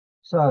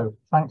So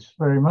thanks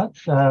very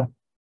much.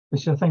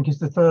 This, I think, is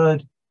the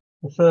third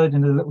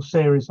in a little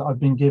series that I've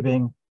been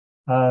giving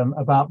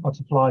about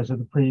butterflies of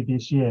the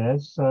previous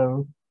years.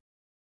 So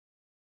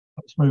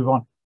let's move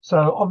on.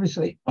 So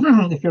obviously,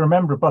 if you're a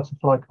member of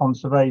Butterfly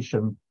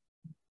Conservation,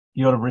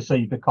 you'll have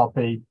received a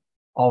copy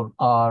of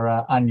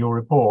our annual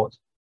report.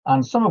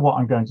 And some of what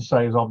I'm going to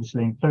say is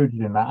obviously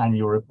included in that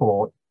annual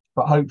report,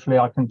 but hopefully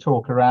I can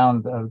talk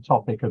around the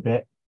topic a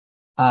bit.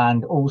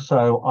 And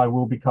also I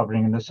will be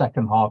covering in the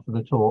second half of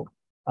the talk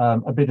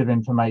a bit of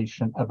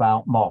information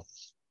about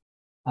moths.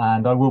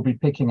 And I will be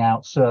picking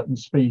out certain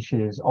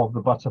species of the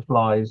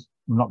butterflies.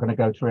 I'm not going to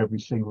go through every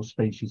single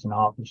species in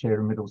Hertfordshire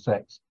and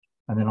Middlesex.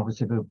 And then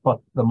obviously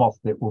the moth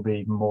bit will be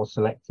even more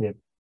selective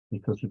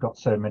because we've got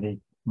so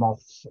many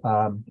moths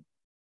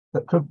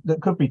that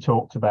could be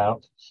talked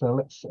about. So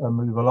let's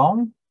move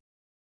along.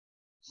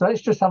 So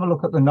let's just have a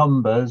look at the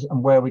numbers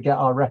and where we get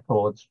our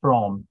records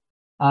from.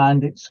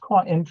 And it's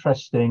quite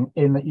interesting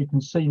in that you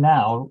can see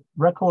now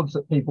records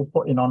that people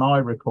put in on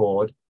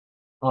iRecord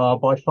are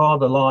by far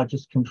the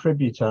largest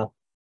contributor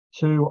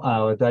to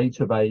our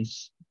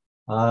database.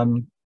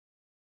 And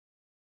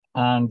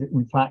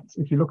in fact,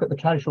 if you look at the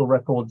casual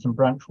records and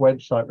branch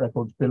website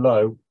records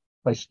below,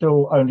 they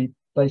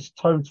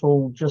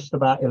total just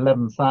about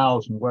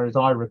 11,000, whereas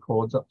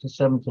iRecord's up to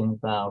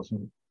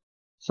 17,000.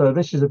 So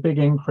this is a big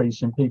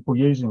increase in people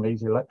using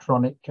these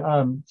electronic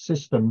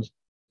systems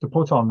to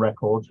put on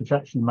records, which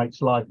actually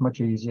makes life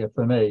much easier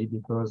for me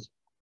because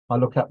I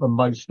look at them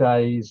most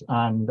days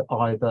and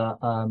either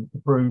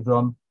approve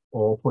them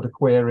or put a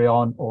query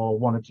on, or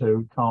one or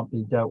two can't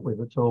be dealt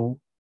with at all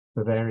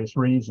for various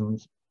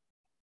reasons.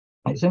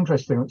 It's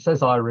interesting, it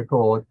says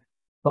iRecord,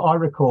 but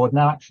iRecord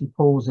now actually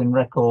pulls in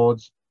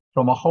records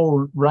from a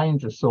whole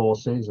range of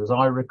sources as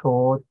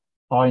iRecord,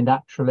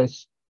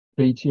 iNaturalist,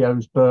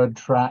 BTO's Bird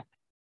Track,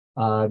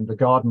 the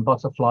Garden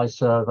Butterfly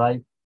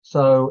Survey.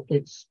 So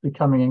it's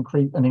becoming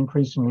an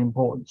increasingly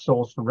important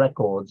source for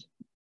records.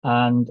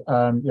 And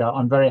yeah,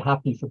 I'm very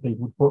happy for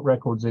people to put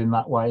records in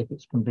that way if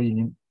it's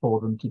convenient for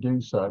them to do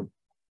so.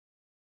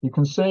 You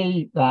can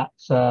see that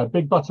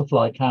big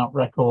butterfly count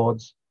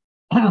records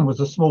was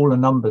a smaller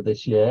number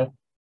this year.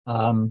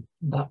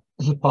 That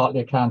is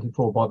partly accounted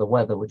for by the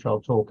weather, which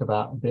I'll talk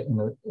about a bit in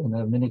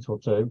a minute or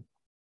two.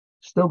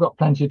 Still got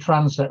plenty of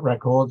transect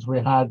records. We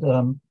had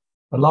a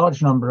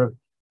large number of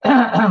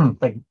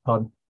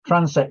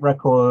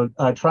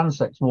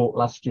transects walked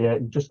last year,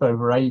 just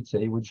over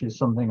 80, which is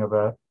something of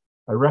a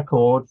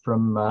record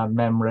from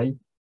memory,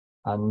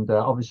 and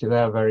obviously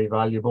they're very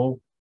valuable.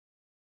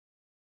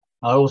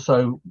 I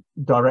also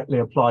directly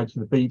applied to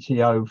the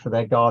BTO for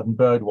their garden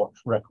birdwatch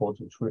records,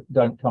 which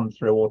don't come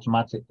through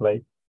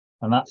automatically,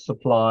 and that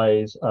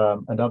supplies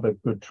another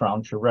good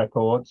tranche of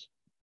records,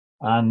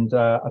 and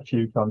a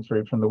few come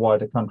through from the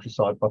wider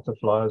countryside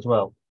butterfly as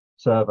well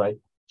survey.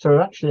 So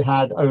we've actually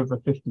had over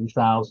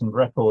 50,000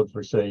 records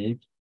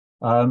received.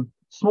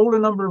 Smaller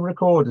number of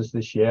recorders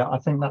this year. I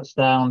think that's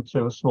down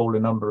to a smaller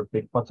number of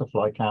big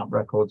butterfly count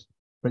records,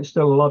 but it's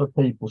still a lot of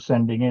people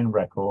sending in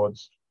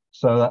records.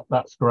 So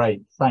that's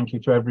great. Thank you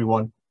to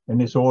everyone in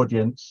this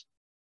audience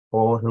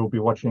or who'll be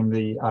watching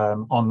the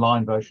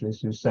online version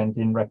who sent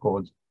in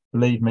records.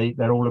 Believe me,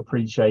 they're all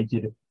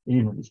appreciated,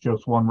 even if it's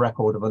just one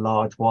record of a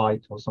large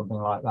white or something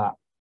like that.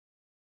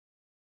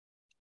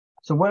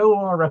 So where were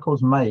our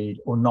records made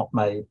or not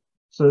made?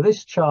 So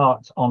this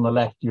chart on the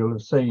left you'll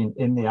have seen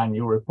in the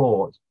annual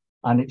report,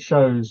 and it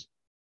shows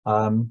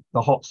the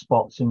hot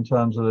spots in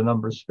terms of the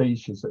number of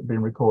species that have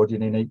been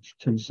recorded in each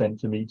 2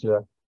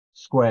 centimetre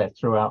square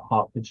throughout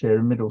Hertfordshire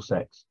and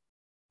Middlesex.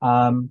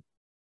 And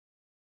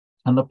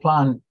the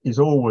plan is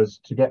always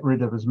to get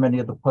rid of as many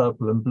of the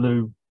purple and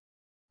blue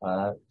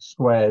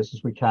squares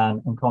as we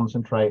can and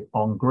concentrate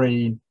on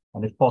green,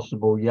 and if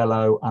possible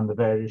yellow and the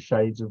various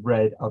shades of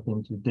red up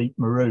into deep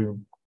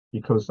maroon,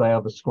 because they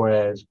are the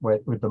squares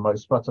with the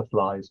most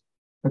butterflies.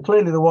 And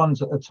clearly the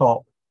ones at the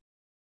top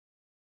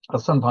are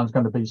sometimes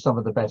going to be some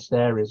of the best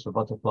areas for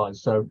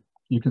butterflies. So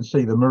you can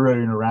see the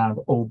maroon around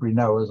Albury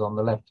Knowers on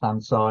the left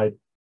hand side.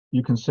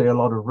 You can see a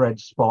lot of red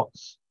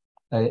spots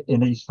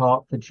in East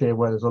Hertfordshire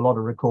where there's a lot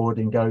of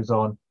recording goes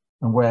on,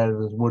 and where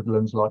there's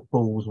woodlands like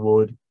Bulls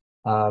Wood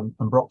and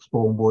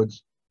Broxbourne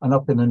Woods, and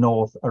up in the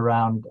north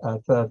around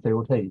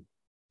Fairfield Heath.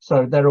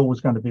 So they're always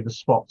going to be the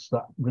spots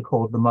that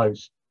record the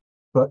most.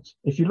 But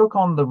if you look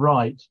on the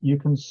right, you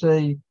can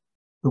see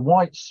the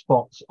white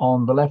spots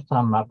on the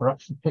left-hand map are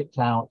actually picked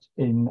out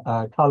in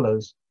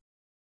colours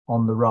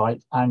on the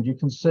right. And you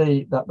can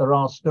see that there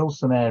are still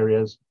some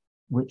areas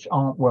which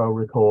aren't well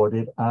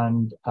recorded.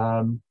 And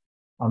I'm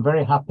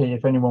very happy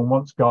if anyone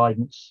wants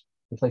guidance,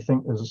 if they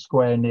think there's a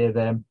square near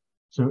them,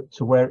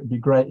 to where it'd be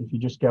great if you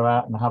just go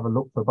out and have a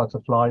look for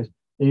butterflies.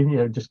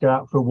 Even, just go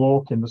out for a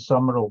walk in the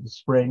summer or the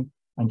spring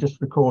and just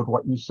record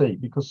what you see,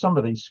 because some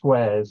of these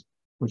squares,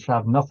 which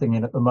have nothing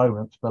in at the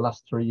moment for the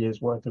last 3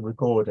 years worth of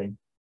recording,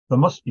 there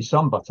must be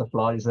some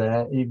butterflies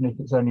there, even if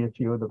it's only a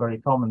few of the very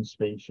common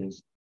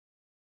species.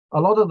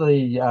 A lot of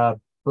the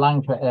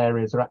blanker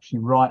areas are actually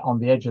right on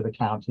the edge of the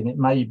county, and it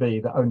may be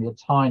that only a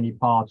tiny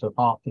part of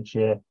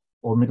Hertfordshire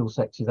or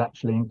Middlesex is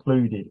actually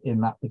included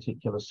in that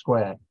particular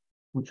square,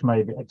 which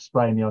may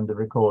explain the under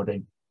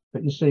recording.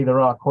 But you see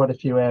there are quite a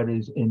few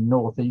areas in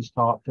northeast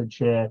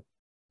Hertfordshire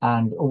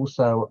and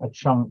also a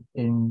chunk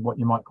in what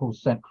you might call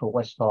central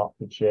West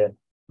Hertfordshire,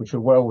 which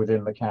are well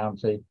within the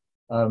county,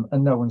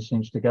 and no one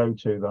seems to go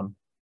to them.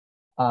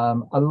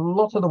 A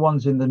lot of the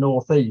ones in the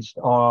northeast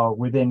are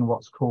within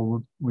what's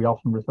called, we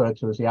often refer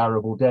to as the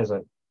arable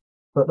desert,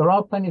 but there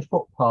are plenty of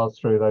footpaths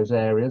through those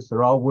areas.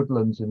 There are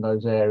woodlands in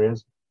those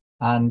areas,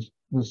 and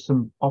there's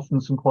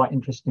often some quite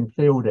interesting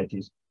field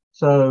edges.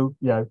 So,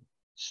 you know,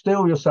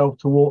 steel yourself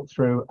to walk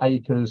through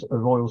acres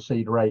of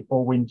oilseed rape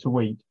or winter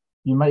wheat.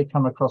 You may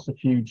come across a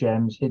few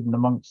gems hidden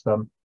amongst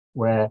them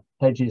where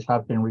hedges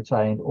have been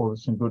retained, or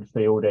there's some good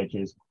field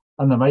edges.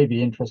 And there may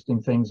be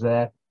interesting things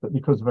there, but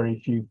because very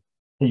few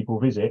people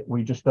visit,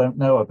 we just don't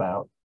know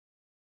about.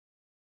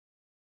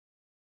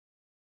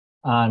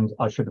 And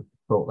I should have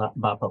brought that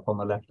map up on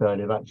the left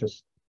earlier. That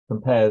just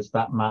compares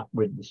that map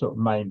with the sort of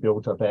main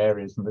built up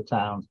areas in the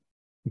towns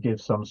to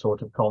give some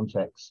sort of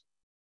context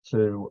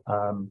to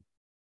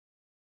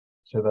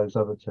those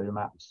other two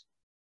maps.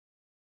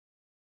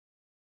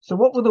 So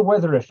what were the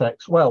weather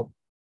effects? Well,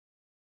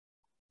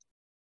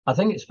 I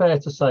think it's fair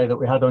to say that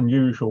we had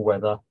unusual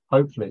weather.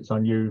 Hopefully it's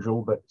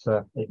unusual, but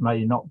it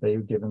may not be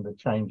given the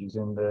changes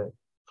in the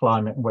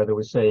climate and weather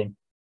we're seeing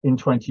in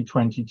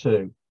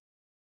 2022.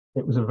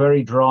 It was a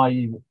very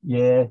dry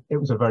year. It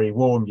was a very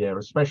warm year,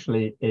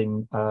 especially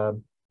in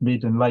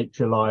mid and late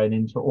July and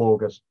into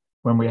August,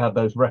 when we had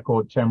those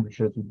record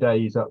temperatures with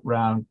days up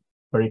round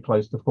very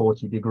close to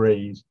 40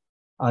 degrees.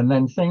 And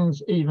then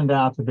things evened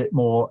out a bit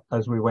more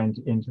as we went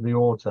into the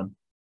autumn.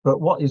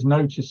 But what is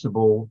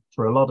noticeable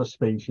for a lot of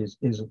species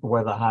is that the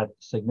weather had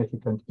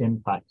significant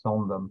impact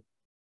on them.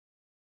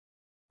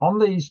 On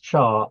these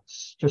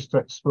charts, just to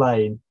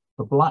explain,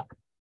 the black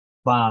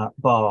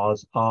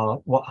bars are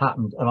what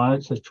happened, and I know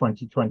it says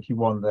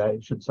 2021 there,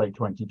 it should say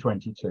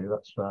 2022,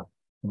 that's a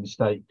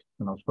mistake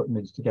when I was putting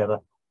these together,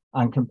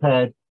 and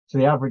compared to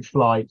the average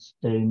flights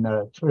in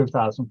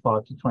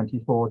 2005 to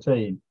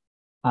 2014.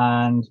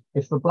 And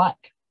if the black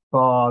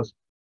bars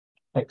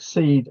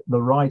exceed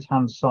the right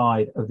hand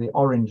side of the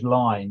orange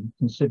line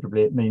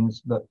considerably, it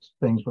means that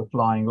things were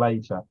flying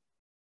later.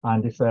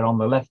 And if they're on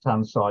the left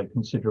hand side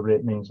considerably,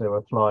 it means they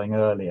were flying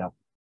earlier.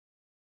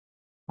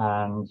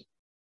 And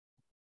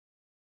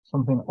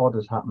something odd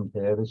has happened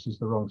here. This is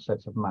the wrong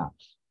set of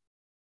maps.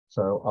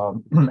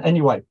 So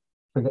anyway,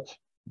 I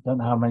don't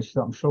know how many,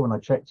 I'm sure when I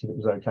checked it, it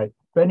was okay.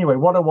 But anyway,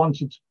 what I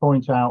wanted to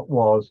point out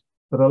was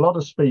that a lot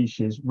of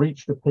species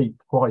reached a peak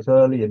quite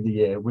early in the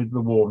year with the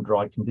warm,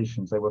 dry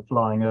conditions. They were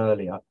flying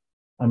earlier.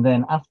 And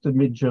then after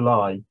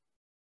mid-July,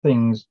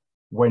 things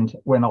went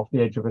off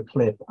the edge of a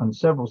cliff, and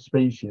several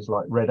species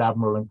like red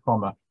admiral and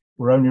comma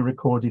were only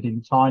recorded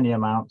in tiny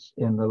amounts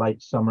in the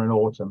late summer and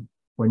autumn,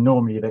 when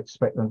normally you'd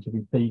expect them to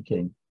be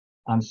peaking.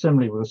 And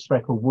similarly with the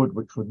speckled wood,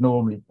 which would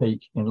normally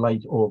peak in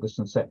late August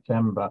and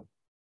September,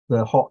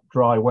 the hot,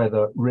 dry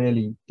weather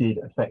really did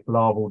affect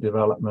larval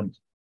development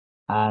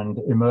and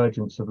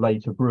emergence of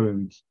later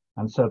broods,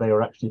 and so they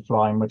were actually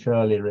flying much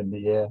earlier in the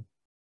year.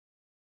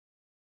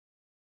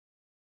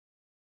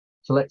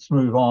 So let's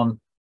move on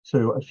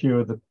to a few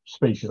of the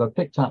species. I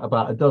picked out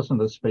about a dozen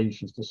of the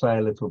species to say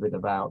a little bit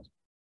about.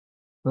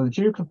 For the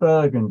Duke of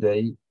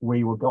Burgundy,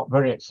 we got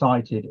very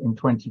excited in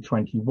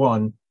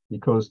 2021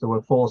 because there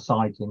were 4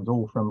 sightings,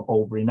 all from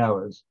Albury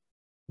Knowers,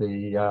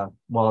 the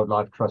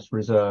Wildlife Trust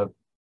Reserve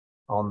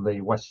on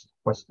the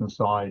western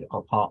side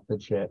of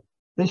Hertfordshire.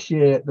 This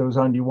year, there was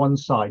only 1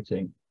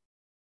 sighting.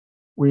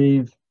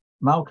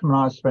 Malcolm and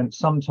I spent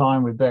some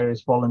time with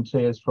various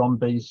volunteers from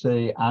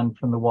BC and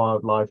from the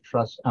Wildlife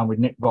Trust, and with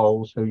Nick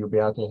Bowles, who you'll be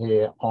able to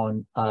hear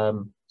on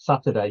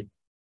Saturday,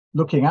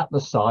 looking at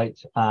the site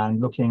and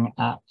looking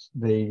at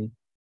the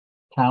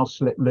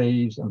cowslip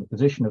leaves and the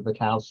position of the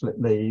cowslip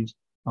leaves,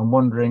 and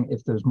wondering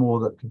if there's more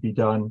that could be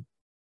done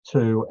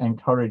to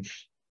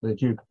encourage the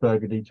Duke of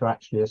Burgundy to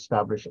actually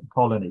establish a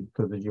colony,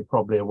 because as you're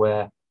probably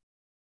aware,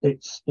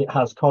 it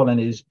has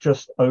colonies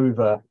just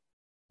over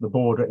the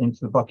border into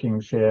the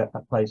Buckinghamshire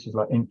at places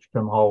like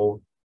Inchcombe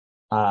Hole,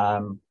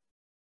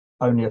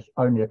 only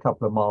a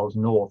couple of miles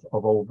north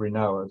of Albury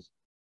Knowers.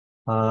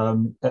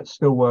 It's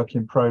still work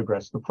in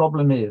progress. The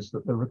problem is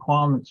that the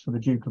requirements for the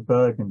Duke of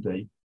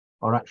Burgundy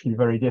are actually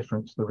very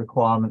different to the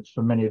requirements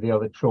for many of the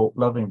other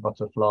chalk-loving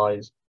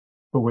butterflies,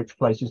 for which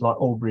places like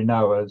Albury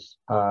Knowers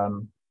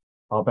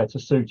are better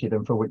suited,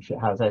 and for which it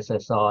has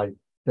SSI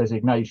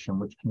designation,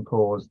 which can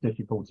cause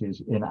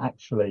difficulties in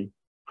actually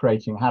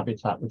creating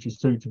habitat which is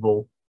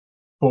suitable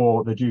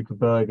for the Duke of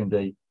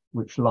Burgundy,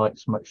 which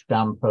likes much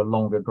damper,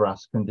 longer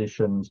grass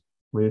conditions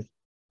with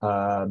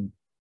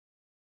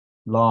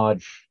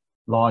large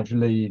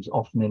leaves,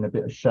 often in a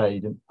bit of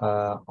shade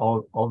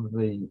of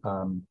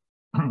the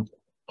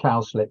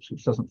cowslips,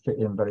 which doesn't fit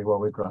in very well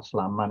with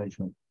grassland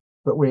management.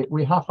 But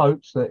we have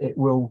hopes that it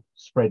will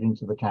spread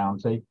into the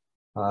county.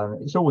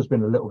 It's always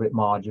been a little bit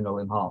marginal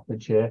in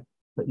Hertfordshire,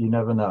 but you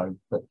never know.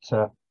 But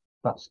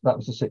that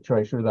was the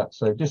situation with that.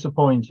 So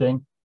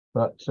disappointing.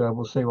 but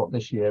we'll see what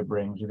this year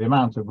brings. With the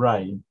amount of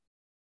rain,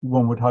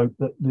 one would hope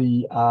that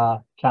the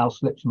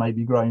cowslips may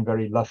be growing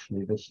very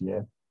lushly this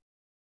year.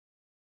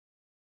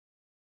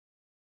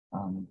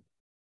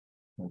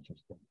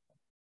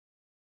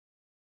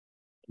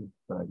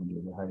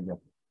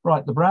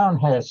 Right, the brown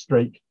hair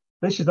streak.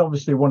 This is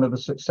obviously one of the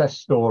success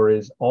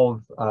stories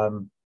of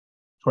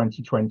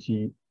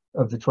 2020,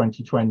 of the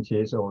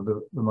 2020s, or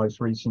the most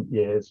recent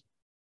years.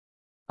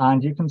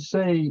 And you can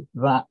see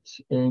that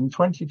in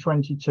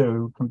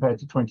 2022 compared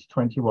to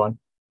 2021,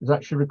 it's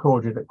actually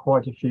recorded at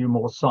quite a few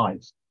more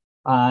sites.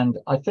 And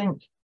I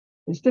think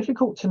it's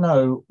difficult to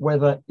know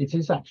whether it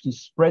is actually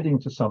spreading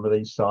to some of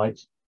these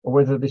sites or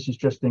whether this is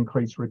just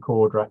increased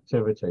recorder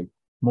activity.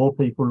 More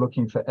people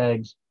looking for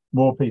eggs,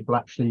 more people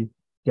actually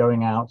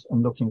going out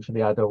and looking for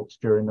the adults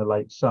during the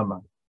late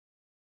summer.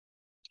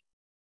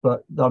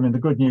 But I mean, the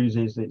good news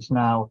is it's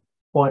now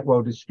quite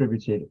well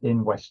distributed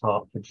in West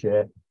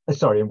Hertfordshire,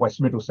 in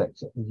West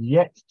Middlesex,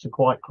 yet to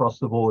quite cross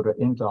the border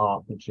into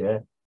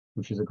Hertfordshire,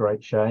 which is a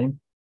great shame.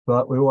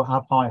 But we will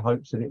have high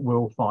hopes that it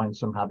will find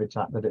some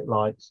habitat that it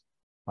likes.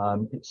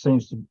 It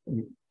seems to,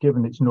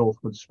 given its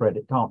northward spread,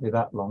 it can't be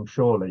that long,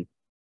 surely,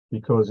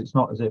 because it's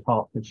not as if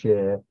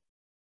Hertfordshire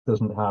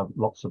doesn't have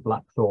lots of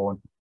blackthorn.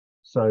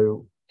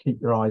 So keep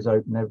your eyes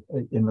open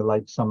in the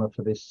late summer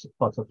for this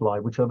butterfly,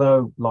 which,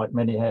 although like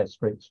many hair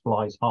streaks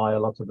flies high a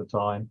lot of the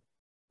time,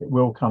 it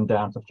will come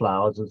down to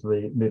flowers, as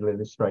the middle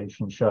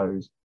illustration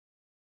shows.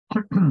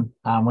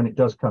 And when it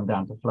does come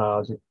down to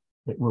flowers,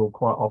 it will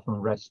quite often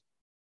rest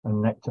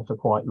and nectar for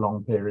quite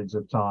long periods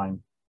of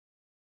time.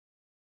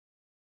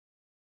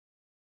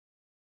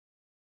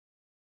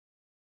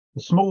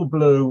 The small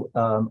blue,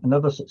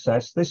 another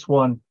success. This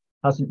one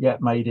hasn't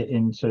yet made it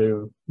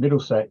into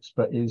Middlesex,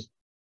 but is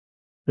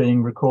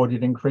being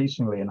recorded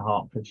increasingly in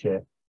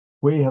Hertfordshire.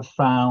 We have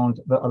found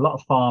that a lot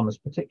of farmers,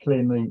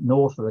 particularly in the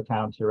north of the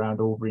county around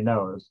Albury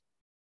Knowers,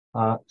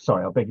 I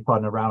beg your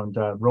pardon, around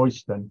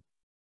Royston,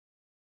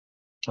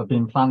 have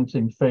been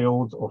planting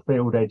fields or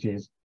field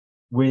edges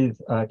with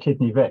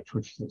kidney vetch,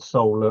 which is its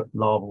sole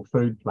larval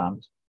food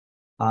plant.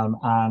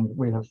 And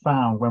we have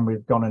found, when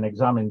we've gone and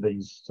examined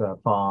these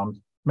farms,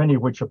 many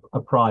of which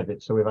are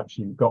private, so we've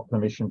actually got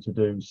permission to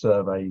do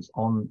surveys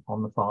on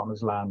the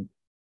farmer's land.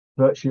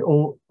 Virtually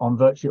all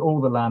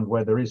the land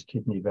where there is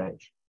kidney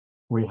vetch,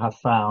 we have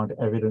found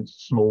evidence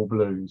of small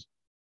blues,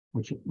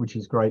 which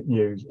is great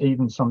news,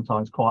 even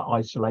sometimes quite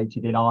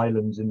isolated in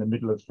islands in the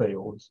middle of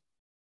fields.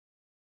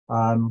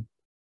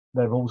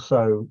 They've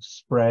also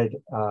spread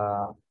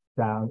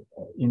down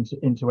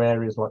into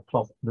areas like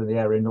the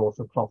area north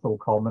of Clothall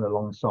Common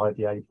alongside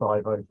the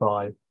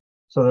A505.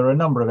 So there are a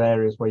number of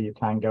areas where you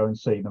can go and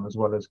see them, as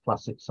well as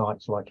classic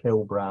sites like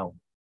Hillbrow,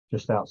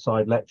 just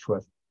outside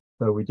Letchworth.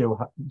 Though we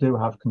do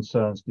have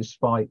concerns,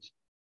 despite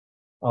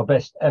our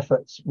best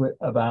efforts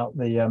about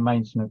the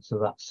maintenance of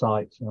that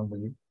site,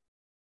 and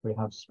we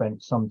have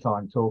spent some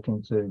time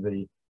talking to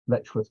the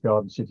Letchworth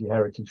Garden City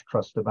Heritage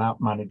Trust about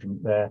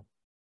management there,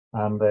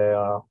 and they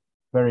are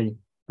very,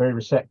 very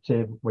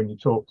receptive when you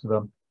talk to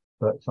them.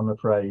 But I'm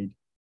afraid,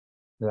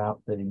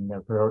 without being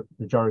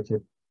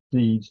pejorative,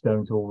 deeds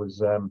don't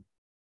always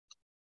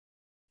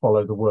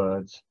follow the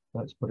words.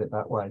 Let's put it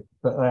that way.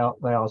 But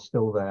they are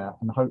still there,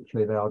 and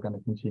hopefully they are going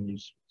to continue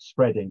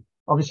spreading.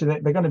 Obviously,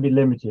 they're going to be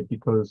limited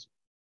because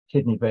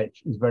kidney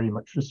vetch is very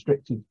much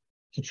restricted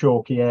to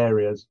chalky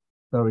areas.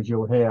 Though, as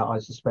you'll hear, I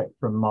suspect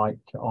from Mike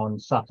on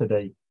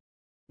Saturday,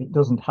 it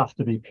doesn't have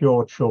to be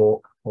pure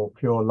chalk or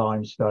pure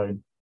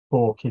limestone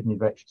for kidney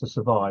vetch to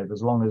survive.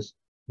 As long as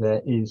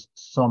there is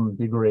some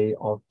degree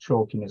of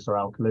chalkiness or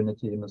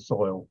alkalinity in the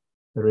soil,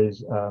 there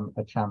is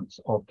a chance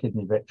of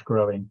kidney vetch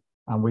growing.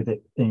 And with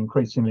it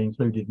increasingly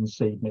included in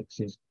seed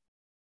mixes,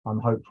 I'm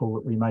hopeful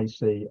that we may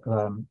see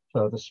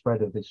further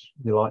spread of this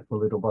delightful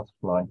little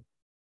butterfly.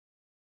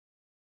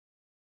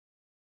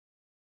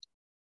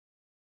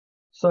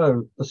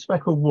 So the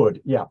speckled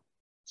wood, yeah.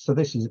 So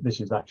this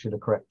is actually the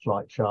correct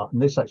flight chart,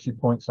 and this actually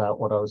points out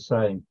what I was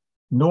saying.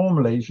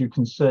 Normally, as you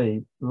can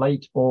see,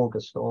 late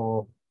August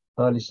or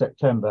early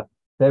September,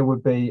 there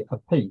would be a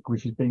peak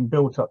which is being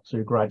built up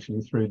to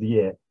gradually through the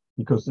year,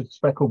 because the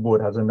speckled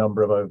wood has a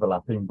number of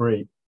overlapping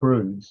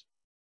broods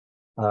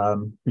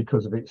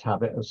because of its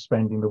habit of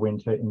spending the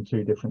winter in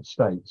two different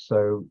states.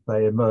 So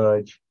they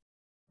emerge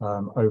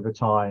over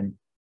time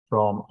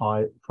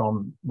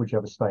from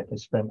whichever state they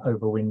spent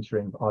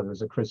overwintering, either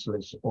as a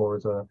chrysalis or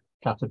as a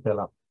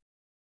caterpillar.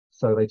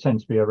 So they tend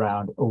to be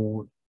around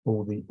all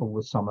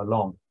the summer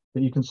long.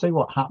 But you can see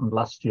what happened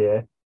last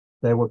year.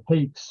 There were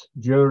peaks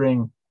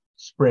during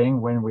spring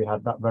when we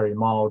had that very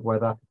mild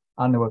weather,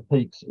 and there were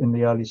peaks in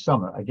the early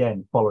summer,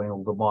 again, following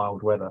all the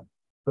mild weather.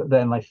 But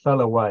then they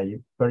fell away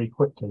very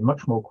quickly,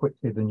 much more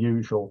quickly than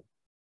usual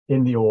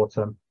in the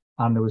autumn,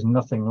 and there was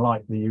nothing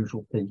like the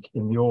usual peak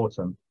in the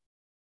autumn.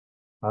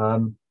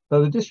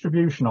 Though the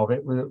distribution of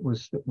it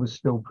was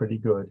still pretty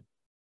good.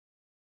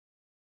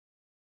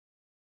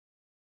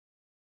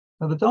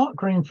 Now, the dark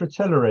green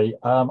fritillary,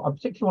 I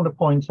particularly want to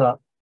point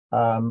out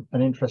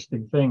an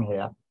interesting thing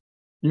here.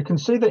 You can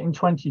see that in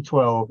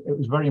 2012, it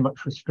was very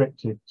much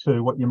restricted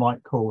to what you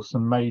might call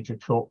some major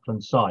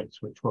chalkland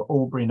sites, which were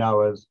Albury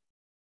Knowers,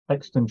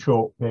 Hexton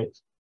Chalk Pit,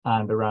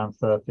 and around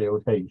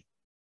Thurfield Heath.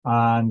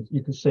 And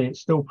you can see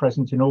it's still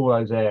present in all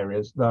those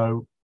areas,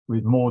 though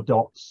with more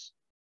dots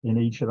in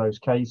each of those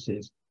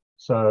cases.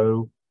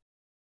 So,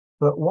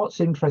 but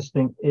what's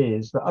interesting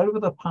is that over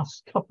the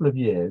past couple of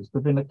years, there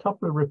have been a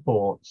couple of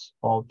reports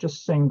of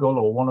just single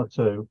or one or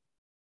two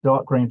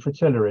dark green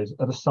fritillaries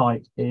at a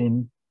site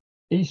in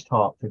East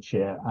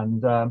Hertfordshire.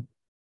 And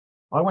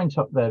I went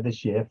up there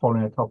this year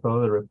following a couple of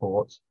other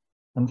reports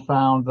and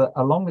found that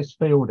along this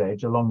field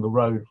edge, along the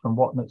road from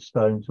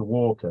Watnetstone to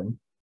Walken,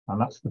 and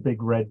that's the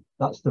big red,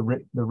 that's the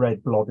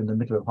red blob in the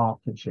middle of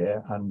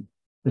Hertfordshire, and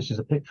this is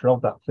a picture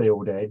of that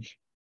field edge.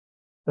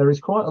 There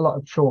is quite a lot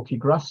of chalky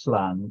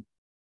grassland,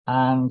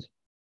 and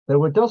there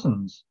were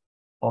dozens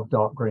of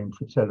dark green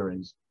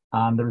fritillaries.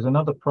 And there is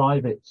another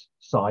private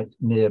site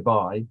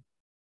nearby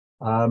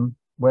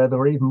where there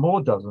were even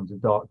more dozens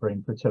of dark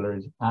green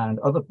fritillaries, and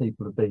other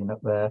people have been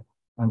up there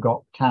and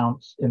got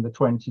counts in the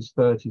 20s,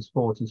 30s,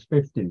 40s,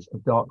 50s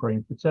of dark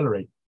green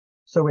fritillary.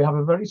 So we have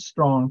a very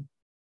strong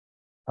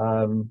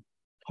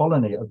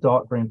colony of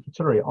dark green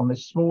fritillary on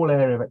this small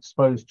area of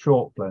exposed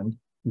chalkland.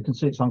 You can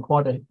see it's on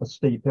quite a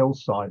steep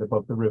hillside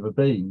above the River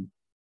Bean,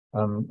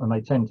 and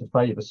they tend to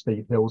favour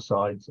steep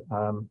hillsides.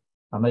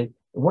 And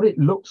what it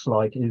looks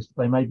like is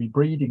they may be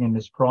breeding in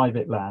this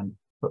private land,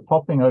 but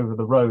popping over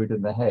the road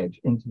and the hedge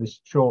into this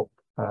chalk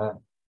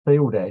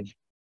field edge,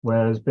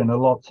 where there's been a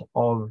lot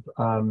of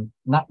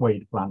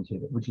knapweed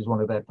planted, which is one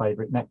of their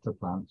favourite nectar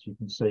plants. You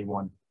can see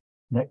one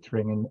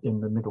nectaring in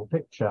the middle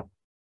picture.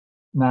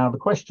 Now, the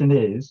question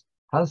is,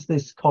 has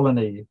this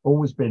colony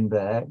always been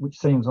there, which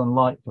seems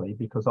unlikely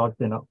because I've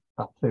been up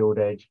that field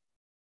edge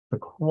for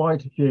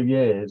quite a few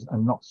years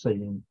and not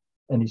seen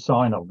any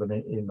sign of them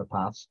in the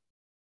past?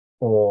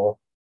 Or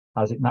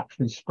has it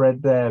naturally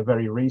spread there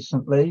very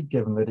recently,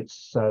 given that it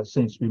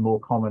seems to be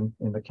more common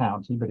in the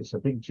county, but it's a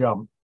big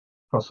jump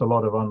across a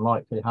lot of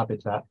unlikely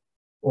habitat?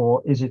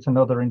 Or is it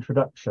another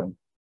introduction?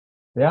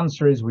 The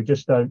answer is we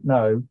just don't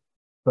know,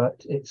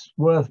 but it's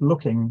worth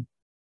looking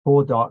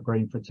for dark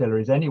green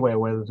fritillaries anywhere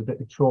where there's a bit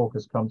of chalk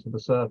has come to the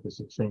surface,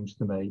 it seems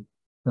to me.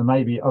 There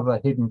may be other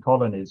hidden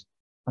colonies,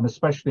 and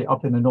especially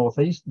up in the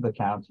northeast of the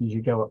county, as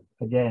you go up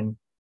again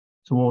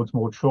towards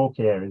more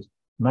chalky areas,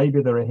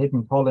 maybe there are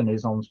hidden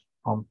colonies on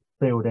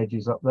field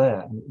edges up there,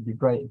 and it would be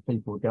great if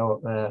people would go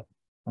up there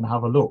and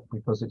have a look,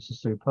 because it's a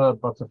superb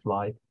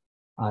butterfly,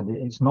 and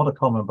it's not a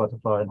common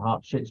butterfly in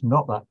Hertfordshire. It's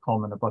not that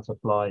common a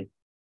butterfly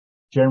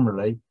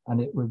generally, and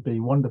it would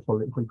be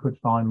wonderful if we could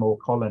find more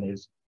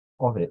colonies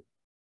of it.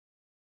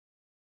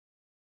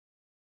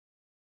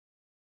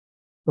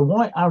 The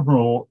white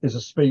admiral is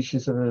a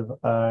species of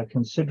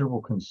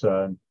considerable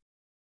concern.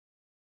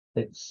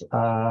 It's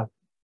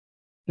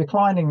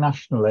declining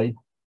nationally,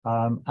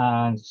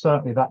 and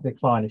certainly that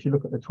decline, if you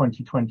look at the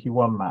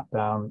 2021 map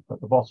down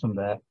at the bottom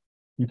there,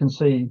 you can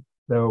see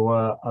there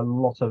were a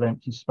lot of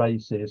empty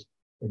spaces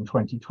in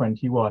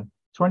 2021.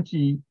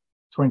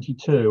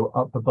 2022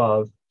 up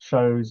above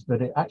shows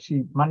that it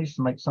actually managed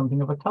to make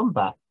something of a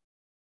comeback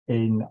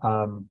in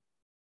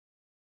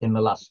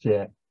the last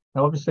year.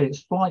 Now, obviously,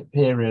 its flight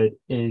period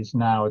is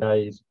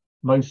nowadays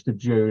most of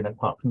June,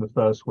 apart from the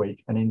first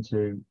week, and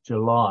into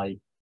July.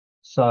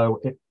 So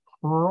it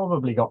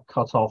probably got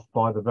cut off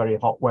by the very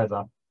hot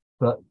weather,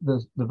 but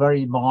the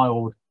very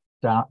mild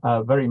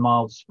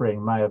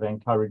spring may have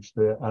encouraged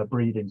the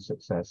breeding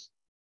success.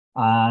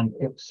 And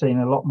it's seen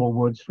a lot more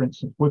woods. For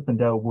instance,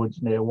 Whippendale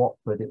Woods near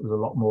Watford, it was a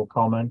lot more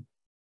common.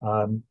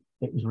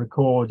 It was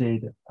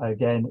recorded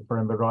again, if I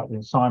remember rightly,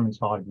 in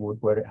Simonshide Wood,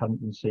 where it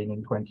hadn't been seen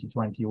in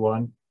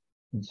 2021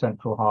 in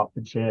central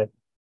Hertfordshire.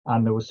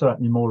 And there were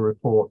certainly more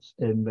reports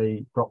in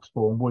the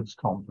Broxbourne Woods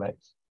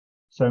complex.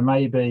 So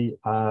maybe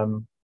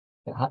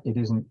it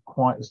isn't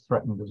quite as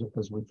threatened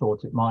as we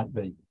thought it might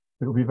be.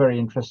 But it'll be very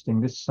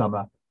interesting this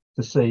summer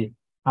to see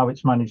how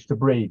it's managed to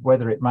breed,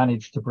 whether it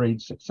managed to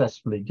breed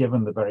successfully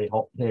given the very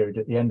hot period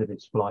at the end of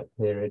its flight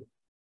period,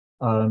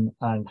 and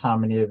how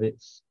many of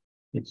its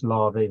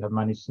larvae have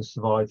managed to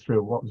survive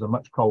through what was a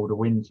much colder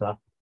winter.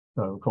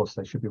 So of course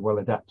they should be well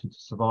adapted to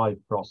survive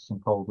frosts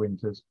and cold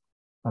winters,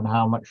 and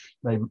how much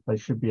they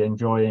should be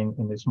enjoying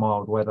in this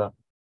mild weather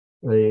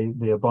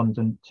the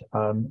abundant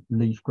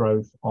leaf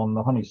growth on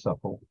the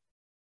honeysuckle.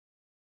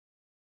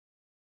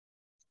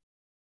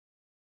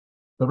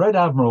 The red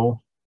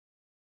admiral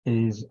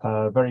is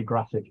a very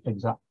graphic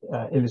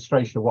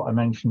illustration of what I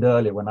mentioned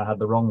earlier when I had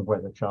the wrong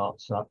weather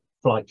charts up,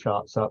 flight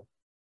charts up.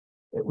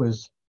 It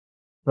was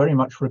very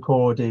much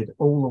recorded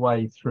all the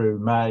way through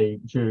May,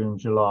 June,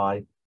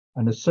 July.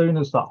 And as soon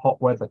as that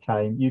hot weather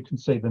came, you can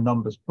see the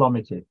numbers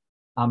plummeted.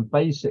 And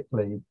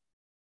basically,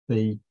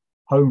 the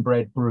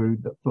homebred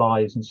brood that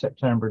flies in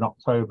September and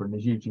October, and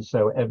is usually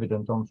so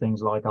evident on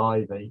things like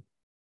ivy,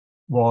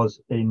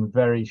 was in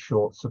very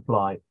short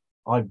supply.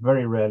 I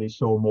very rarely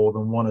saw more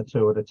than one or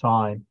two at a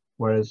time,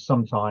 whereas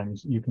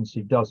sometimes you can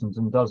see dozens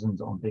and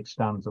dozens on big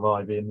stands of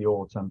ivy in the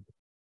autumn.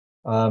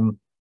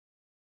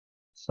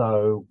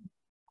 So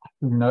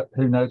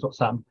who knows what's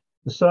happened.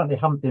 There certainly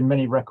haven't been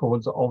many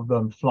records of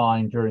them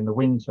flying during the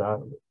winter.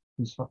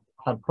 We've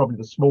had probably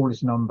the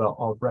smallest number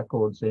of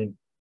records in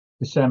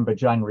December,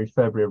 January,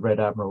 February of red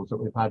admirals that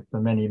we've had for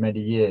many, many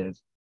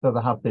years. So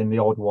there have been the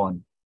odd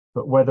one,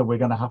 but whether we're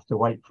going to have to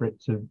wait for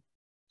it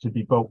to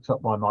be bulked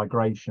up by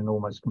migration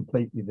almost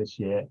completely this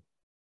year,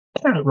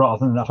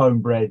 rather than the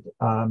homebred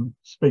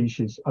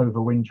species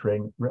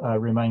overwintering,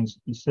 remains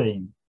to be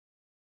seen.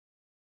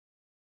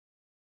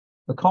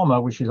 The comma,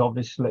 which is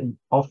obviously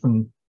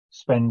often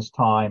spends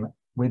time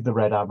with the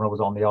red admirals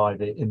on the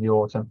ivy in the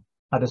autumn,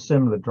 had a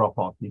similar drop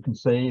off. You can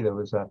see there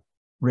was a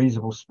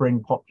reasonable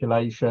spring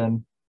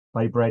population,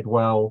 they bred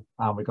well,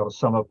 and we got a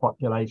summer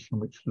population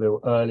which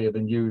flew earlier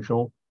than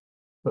usual,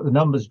 but the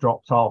numbers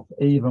dropped off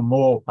even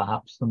more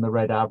perhaps than the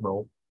red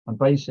admiral. And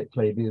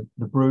basically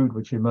the brood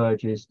which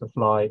emerges to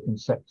fly in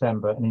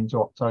September and into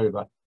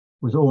October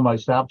was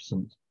almost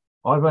absent.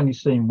 I've only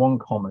seen one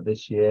comma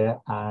this year,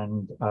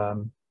 and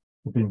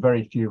there've been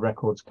very few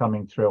records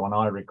coming through on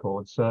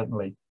iRecord,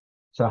 certainly.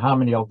 So how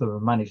many of them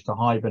have managed to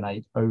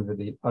hibernate over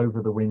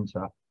the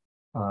winter,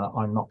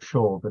 I'm not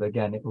sure. But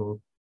again,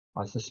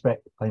 I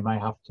suspect they may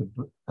have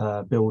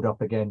to build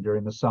up again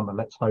during the summer.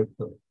 Let's hope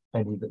that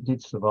any that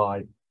did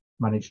survive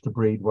managed to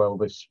breed well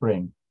this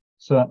spring.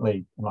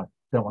 Certainly, and I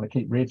don't want to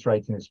keep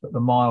reiterating this, but the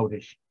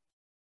mildish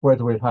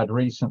weather we've had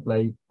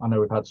recently, I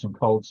know we've had some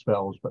cold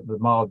spells, but the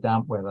mild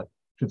damp weather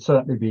should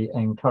certainly be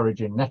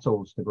encouraging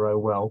nettles to grow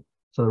well.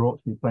 So there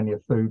ought to be plenty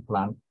of food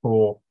plant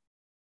for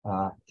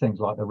things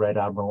like the red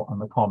admiral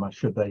and the comma,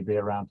 should they be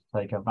around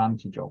to take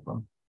advantage of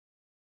them.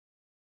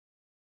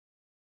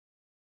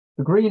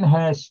 The green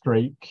hair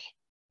streak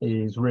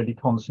is really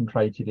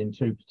concentrated in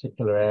two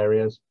particular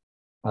areas.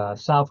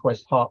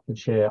 Southwest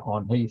Hertfordshire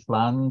on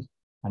heathland,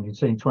 and you can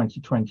see in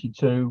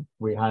 2022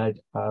 we had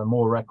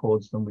more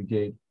records than we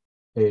did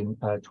in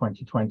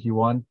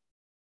 2021.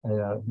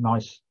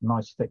 Nice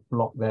thick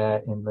block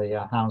there in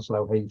the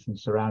Hounslow Heath and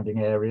surrounding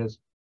areas,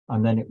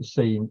 and then it was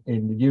seen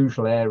in the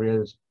usual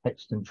areas,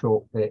 Hexton,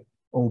 Chalkpit,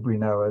 Albury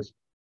Knowers,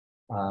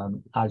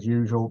 as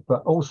usual.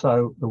 But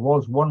also there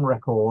was one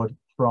record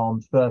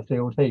from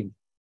Thurfield Heath,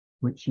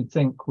 which you'd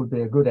think would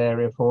be a good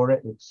area for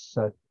it. It's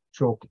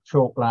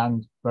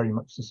chalkland, very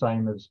much the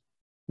same as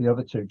the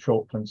other two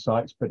chalkland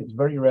sites, but it's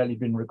very rarely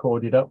been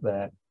recorded up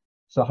there.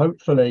 So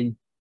hopefully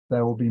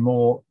there will be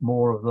more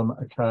of them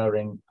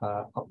occurring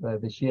up there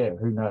this year.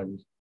 Who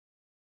knows?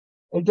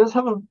 It does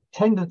have a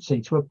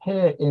tendency to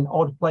appear in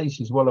odd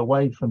places well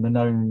away from the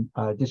known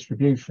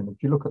distribution.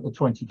 If you look at the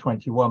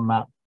 2021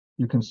 map,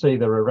 you can see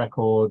there are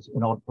records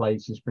in odd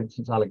places. For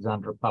instance,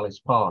 Alexandra Palace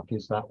Park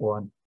is that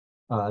one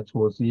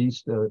towards the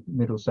east of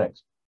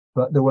Middlesex.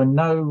 But there were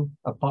no,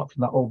 apart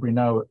from that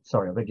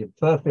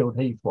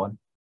Thurfield Heath one,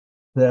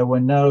 there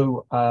were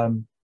no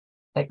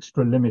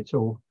extra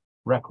limital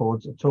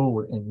records at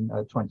all in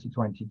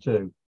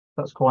 2022.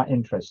 That's quite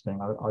interesting.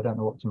 I don't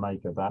know what to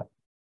make of that.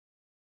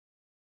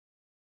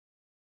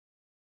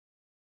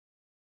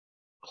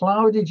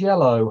 Clouded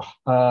yellow,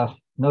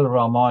 another of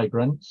our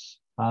migrants,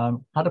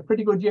 had a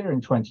pretty good year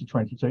in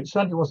 2022. It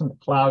certainly wasn't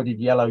a clouded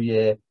yellow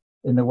year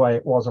in the way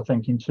it was, I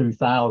think, in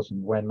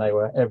 2000, when they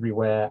were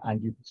everywhere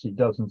and you could see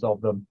dozens of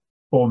them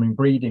forming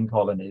breeding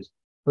colonies.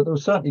 But there were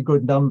certainly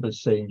good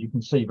numbers seen, you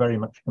can see, very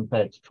much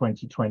compared to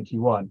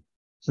 2021.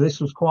 So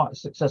this was quite a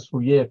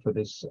successful year for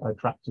this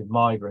attractive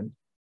migrant,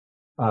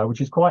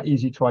 which is quite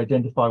easy to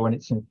identify when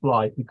it's in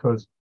flight,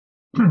 because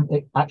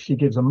it actually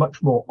gives a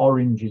much more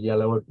orangey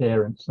yellow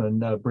appearance than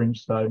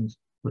brimstones,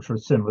 which are a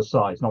similar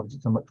size. And obviously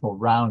it's a much more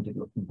rounded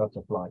looking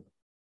butterfly.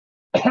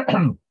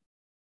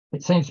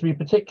 It seems to be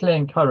particularly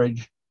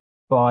encouraged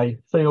by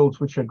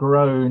fields which are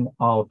grown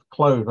of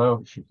clover,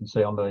 which you can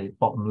see on the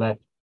bottom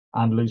left,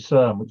 and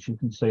lucerne, which you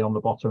can see on the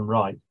bottom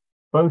right.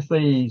 Both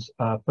these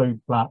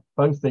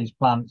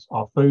plants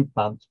are food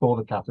plants for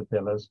the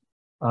caterpillars,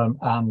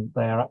 and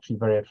they are actually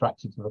very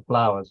attractive to the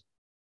flowers.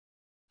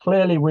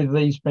 Clearly, with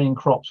these being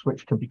crops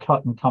which can be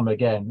cut and come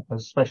again,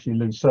 especially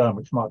lucerne,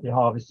 which might be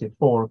harvested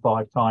 4 or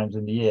 5 times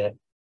in the year,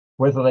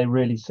 whether they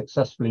really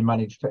successfully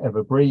manage to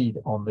ever breed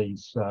on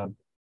these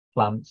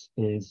plants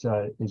is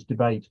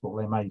debatable.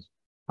 They may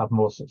have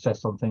more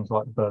success on things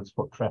like the bird's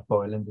foot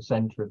trefoil in the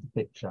centre of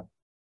the picture.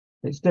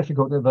 It's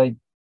difficult that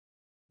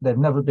they've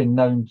never been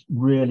known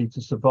really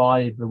to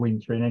survive the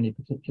winter in any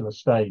particular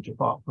stage,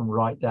 apart from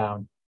right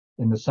down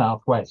in the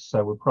southwest.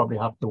 So we'll probably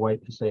have to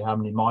wait to see how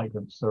many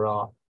migrants there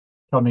are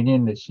coming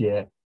in this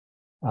year,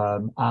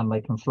 and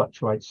they can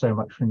fluctuate so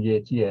much from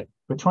year to year.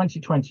 But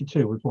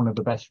 2022 was one of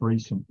the best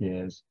recent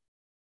years.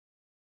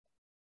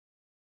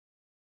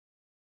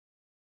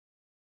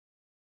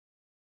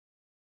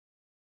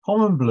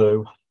 Common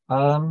blue,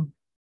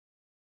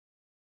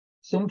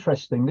 it's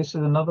interesting. This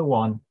is another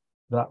one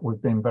that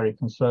we've been very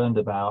concerned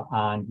about,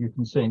 and you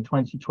can see in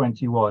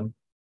 2021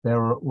 there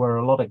were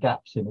a lot of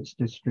gaps in its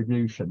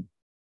distribution,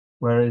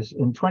 whereas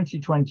in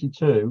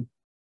 2022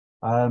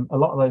 a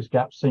lot of those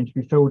gaps seem to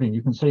be filled in.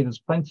 You can see there's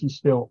plenty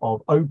still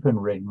of open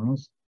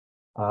rings,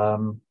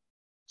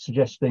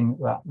 suggesting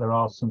that there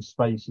are some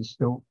spaces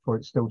still for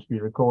it to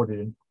be recorded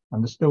in.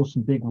 and there's still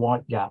some big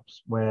white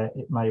gaps where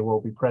it may well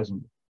be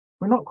present.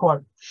 We're not quite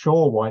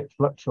sure why it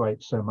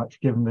fluctuates so much,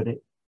 given that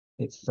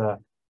its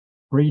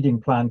breeding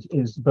plant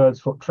is the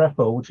bird's foot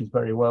trefoil, which is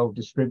very well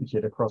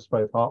distributed across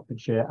both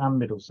Hertfordshire and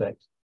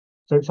Middlesex.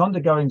 So it's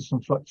undergoing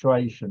some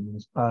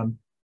fluctuations, and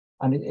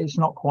it's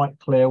not quite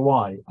clear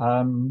why.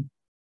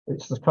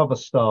 It's the cover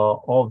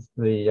star of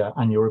the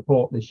annual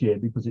report this year,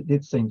 because it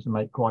did seem to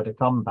make quite a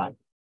comeback,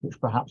 which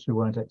perhaps we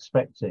weren't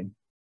expecting.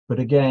 But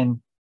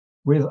again,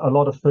 with a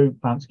lot of food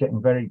plants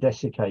getting very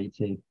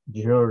desiccated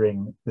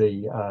during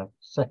the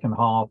second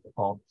half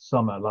of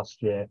summer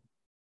last year,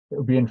 it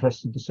would be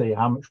interesting to see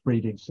how much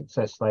breeding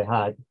success they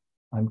had.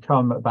 And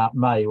come about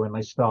May, when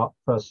they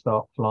first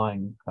start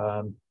flying,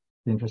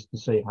 be interested to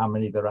see how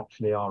many there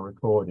actually are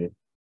recorded.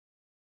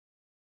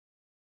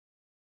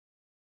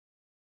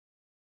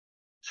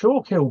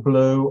 Chalkhill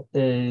blue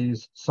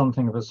is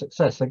something of a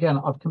success. Again,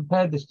 I've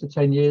compared this to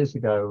 10 years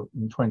ago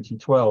in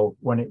 2012,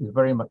 when it was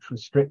very much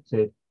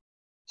restricted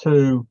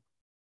to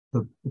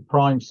the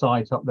prime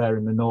site up there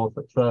in the north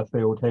at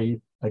Fairfield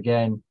Heath.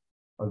 Again,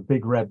 a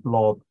big red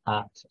blob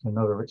at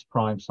another of its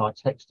prime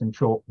sites, Hexton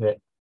Chalk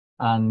Pit,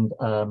 and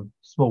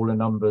smaller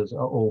numbers at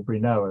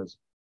Albury Noahs.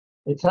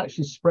 It's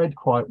actually spread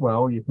quite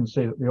well. You can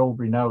see that the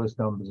Albury Noahs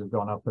numbers have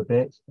gone up a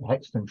bit, the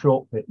Hexton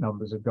Chalk Pit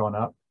numbers have gone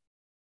up,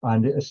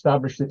 and it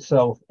established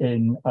itself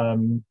in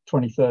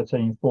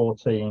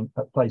 2013-14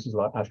 at places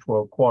like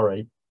Ashwell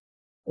Quarry.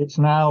 It's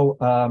now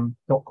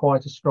got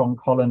quite a strong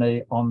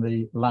colony on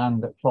the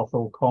land at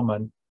Clothall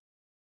Common,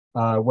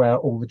 where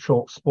all the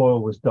chalk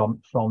spoil was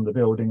dumped from the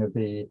building of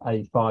the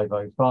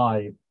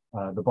A505,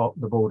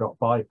 the Baldock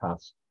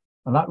bypass.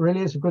 And that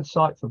really is a good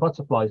site for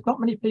butterflies. Not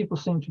many people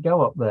seem to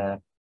go up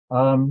there.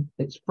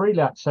 It's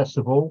freely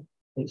accessible.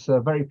 It's a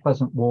very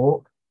pleasant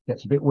walk.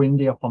 Gets a bit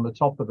windy up on the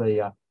top of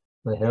the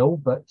hill,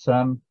 but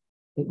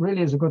it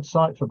really is a good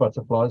site for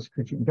butterflies,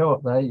 because you can go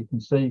up there, you can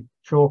see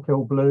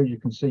Chalkhill blue, you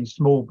can see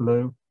small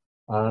blue,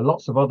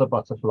 lots of other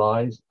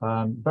butterflies,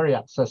 very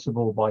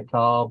accessible by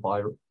car,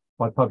 by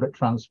public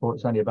transport.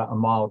 It's only about a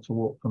mile to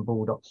walk from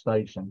Baldock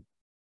Station.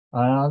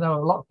 I know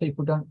a lot of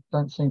people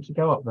don't seem to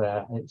go up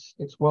there.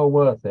 It's well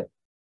worth it.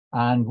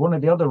 And one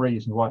of the other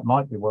reasons why it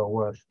might be well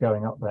worth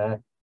going up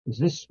there is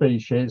this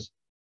species,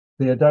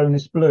 the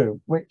Adonis blue,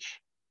 which,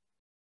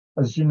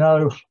 as you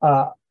know,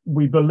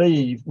 we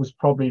believe was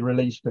probably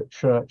released at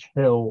Church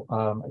Hill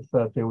at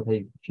Fairfield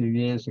Heath a few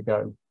years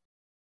ago.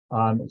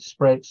 It's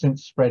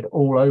since spread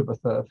all over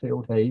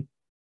Fairfield Heath,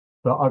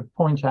 but I'd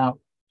point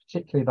out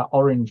particularly that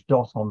orange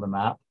dot on the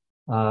map,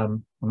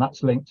 and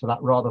that's linked to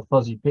that rather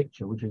fuzzy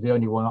picture, which is the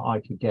only one that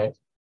I could get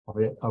of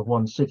it, of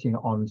one sitting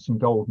on some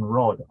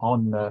goldenrod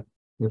on the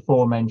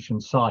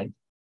aforementioned site.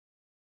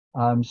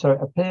 So it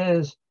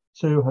appears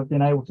to have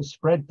been able to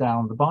spread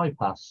down the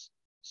bypass.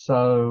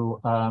 So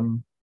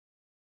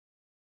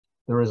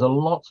there is a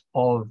lot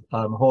of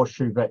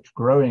horseshoe vetch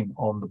growing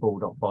on the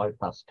Baldock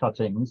bypass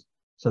cuttings.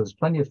 So there's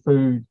plenty of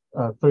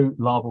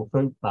larval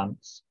food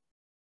plants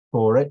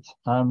for it.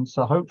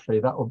 So hopefully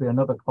that will be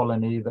another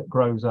colony that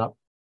grows up.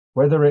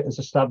 Whether it has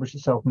established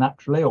itself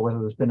naturally or whether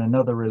there's been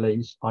another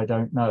release, I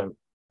don't know.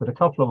 But a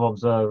couple of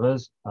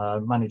observers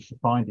managed to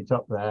find it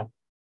up there.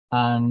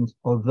 And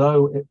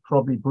although it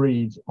probably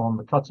breeds on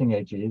the cutting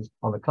edges,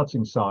 on the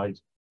cutting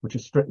sides, which are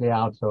strictly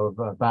out of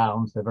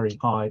bounds, they're very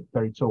high,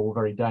 very tall,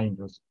 very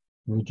dangerous.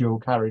 The dual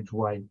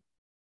carriageway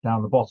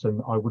down the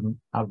bottom, I wouldn't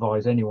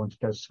advise anyone to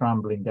go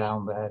scrambling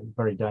down there. It's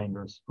very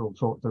dangerous for all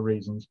sorts of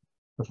reasons.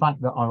 The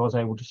fact that I was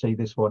able to see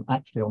this one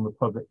actually on the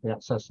publicly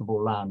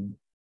accessible land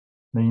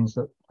means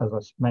that, as I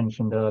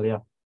mentioned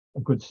earlier, a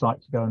good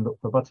site to go and look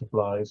for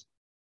butterflies.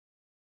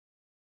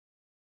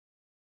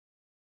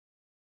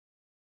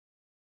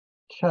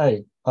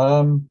 Okay,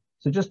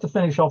 so just to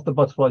finish off the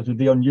butterflies with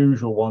the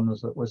unusual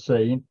ones that we're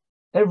seeing,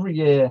 every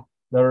year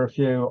there are a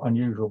few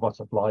unusual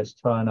butterflies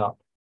turn up,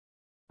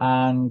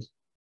 and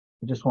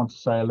I just want to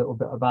say a little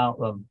bit about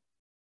them.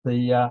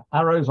 The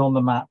arrows on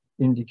the map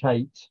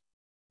indicate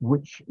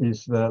which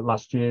is the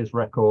last year's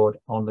record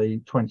on the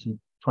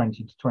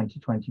 2020 to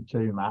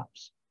 2022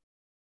 maps.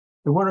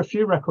 There were a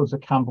few records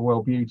of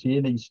Camberwell Beauty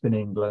in Eastern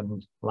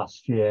England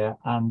last year,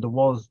 and there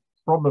was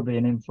probably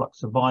an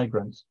influx of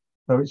migrants.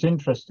 So it's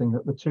interesting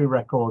that the two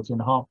records in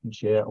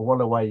Hertfordshire are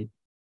well away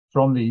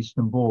from the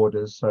eastern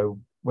borders. So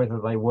whether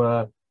they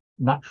were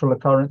natural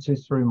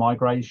occurrences through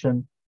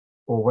migration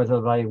or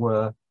whether they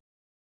were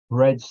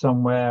bred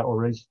somewhere,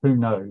 or who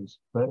knows.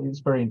 But it's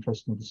very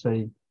interesting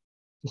to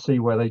see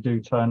where they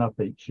do turn up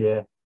each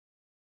year.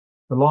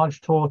 The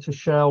large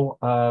tortoiseshell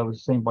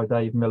was seen by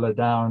Dave Miller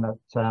down at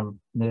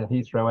near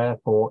Heathrow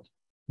Airport.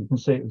 You can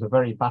see it was a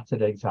very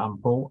battered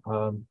example.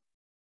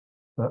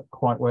 But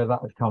quite where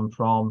that had come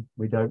from,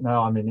 we don't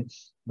know. I mean,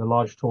 the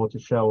large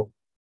tortoiseshell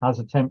has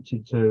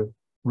attempted to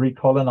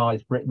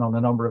recolonize Britain on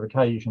a number of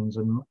occasions,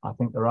 and I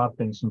think there have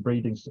been some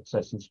breeding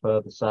successes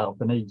further south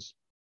and east.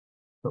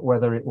 But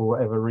whether it will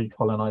ever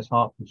recolonize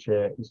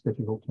Hertfordshire is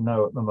difficult to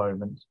know at the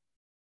moment.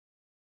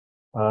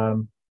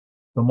 The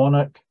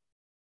monarch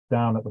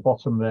down at the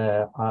bottom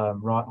there,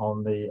 right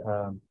on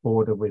the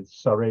border with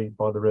Surrey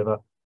by the river,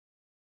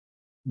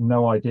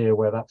 no idea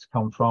where that's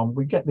come from.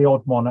 We get the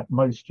odd monarch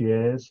most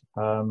years,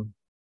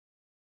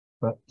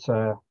 but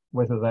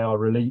whether they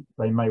are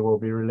they may well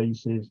be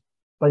releases,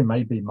 they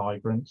may be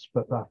migrants,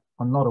 but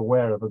I'm not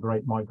aware of a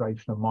great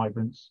migration of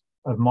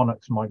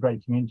monarchs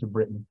migrating into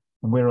Britain.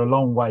 And we're a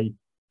long way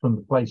from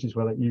the places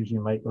where they usually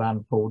make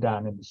landfall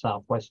down in the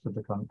southwest of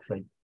the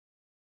country.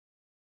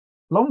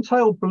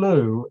 Long-tailed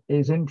blue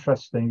is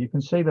interesting. You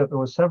can see that there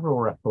were several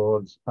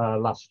records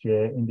last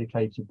year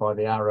indicated by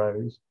the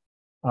arrows,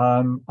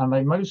 and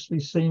they mostly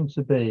seem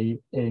to be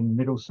in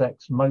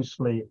Middlesex,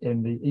 mostly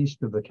in the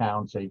east of the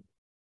county.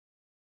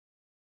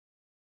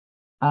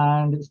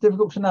 And it's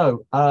difficult to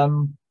know.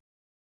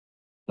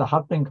 There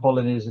have been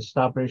colonies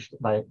established.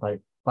 They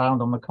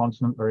found on the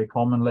continent very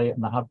commonly,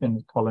 and there have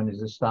been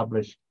colonies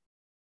established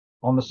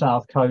on the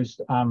south coast,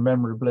 and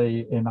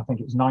memorably in, I think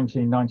it's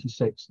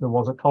 1996, there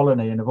was a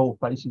colony in, of all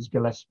places,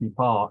 Gillespie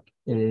Park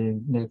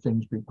near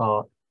Finsbury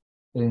Park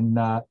in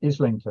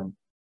Islington.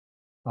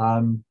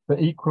 But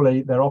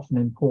equally, they're often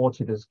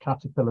imported as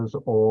caterpillars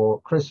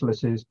or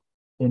chrysalises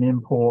in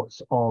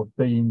imports of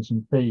beans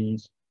and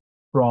peas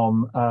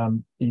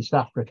from East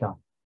Africa.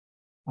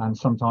 And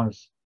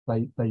sometimes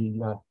they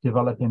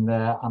develop in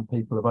there, and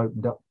people have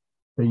opened up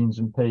beans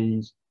and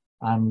peas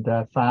and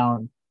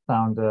found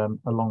a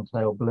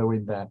long-tailed blue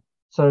in there.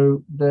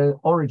 So the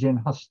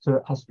origin has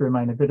to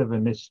remain a bit of a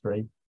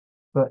mystery,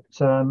 but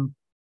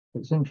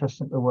it's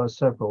interesting that there were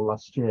several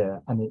last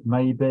year, and it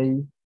may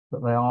be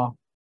that they are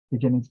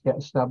beginning to get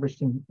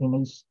established in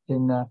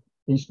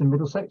eastern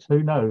Middlesex.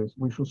 Who knows?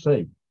 We shall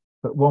see.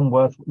 But one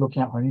worth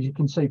looking at, and as you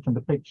can see from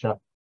the picture,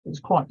 it's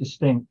quite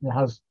distinct.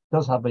 It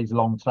does have these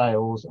long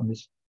tails and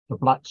the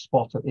black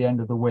spot at the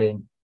end of the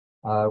wing,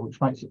 which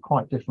makes it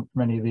quite different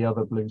from any of the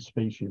other blue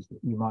species that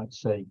you might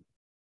see.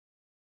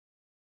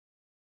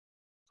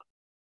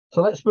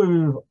 So let's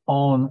move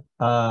on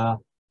to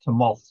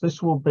moths.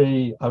 This will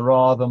be a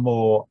rather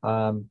more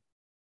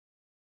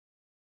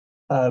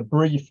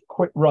brief,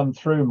 quick run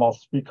through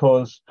moths,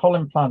 because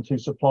Colin Plant, who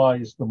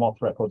supplies the moth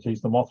records, he's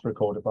the moth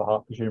recorder for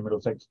Hertfordshire and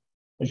Middlesex,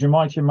 as you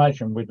might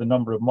imagine, with the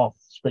number of moth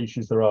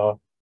species there are,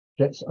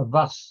 gets a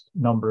vast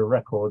number of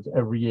records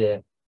every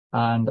year.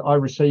 And I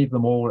receive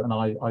them all, and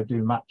I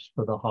do maps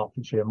for the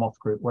Hertfordshire Moth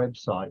Group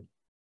website.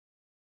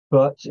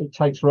 But it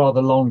takes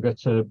rather longer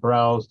to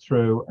browse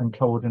through and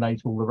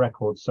coordinate all the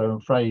records. So I'm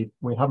afraid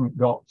we haven't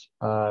got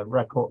a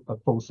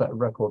full set of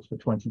records for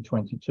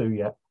 2022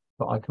 yet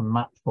that I can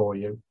map for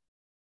you.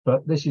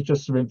 But this is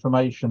just some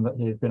information that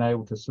he's been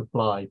able to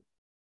supply.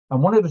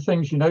 And one of the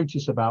things you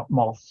notice about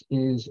moths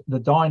is the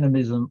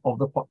dynamism of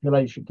the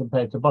population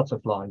compared to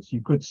butterflies.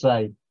 You could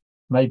say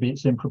maybe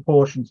it's in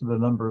proportion to the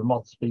number of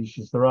moth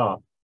species there are.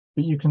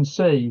 But you can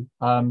see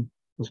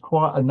there's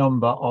quite a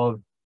number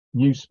of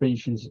new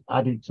species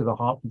added to the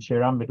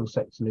Hertfordshire and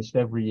Middlesex list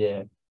every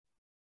year.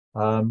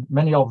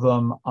 Many of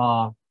them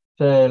are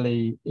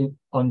fairly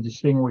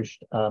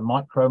undistinguished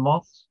micro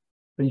moths,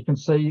 but you can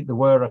see there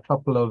were a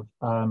couple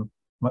of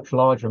much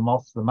larger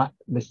moths,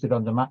 listed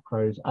under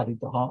macros, added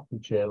to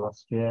Hertfordshire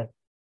last year,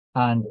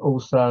 and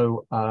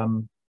also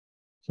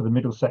to the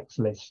Middlesex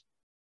list.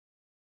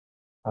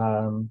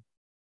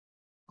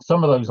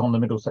 Some of those on the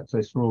Middlesex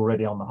list were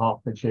already on the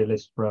Hertfordshire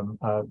list from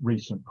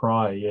recent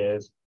prior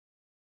years.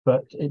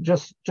 But it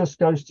just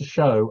goes to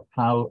show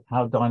how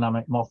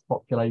dynamic moth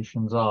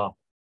populations are.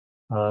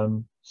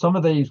 Some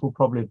of these will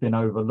probably have been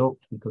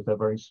overlooked because they're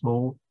very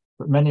small,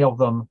 but many of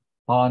them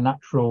are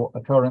natural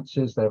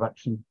occurrences. They've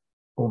actually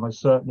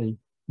almost certainly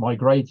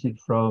migrated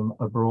from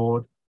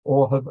abroad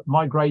or have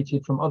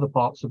migrated from other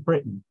parts of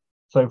Britain.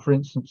 So, for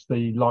instance,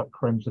 the light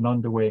crimson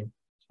underwing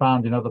is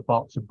found in other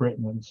parts of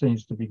Britain and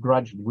seems to be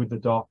gradually, with the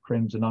dark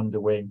crimson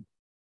underwing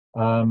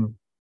and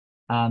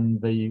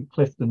the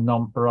Clifton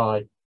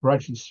nonpareil,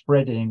 gradually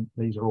spreading.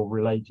 These are all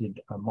related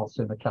moths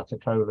in the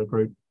Catacola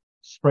group,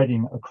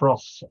 spreading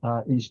across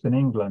eastern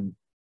England.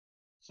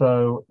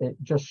 So it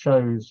just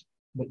shows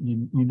that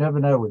you never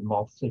know with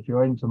moths. If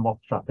you're into moth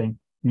trapping,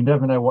 you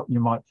never know what you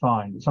might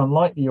find. It's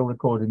unlikely you'll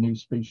record a new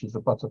species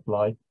of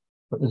butterfly,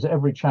 but there's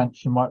every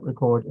chance you might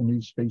record a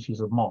new species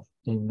of moth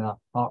in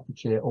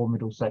Hertfordshire or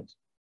Middlesex,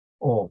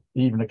 or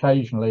even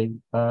occasionally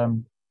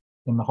in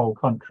the whole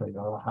country,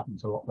 though that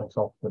happens a lot less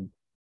often.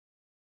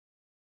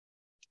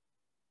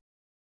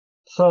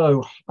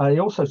 So he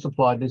also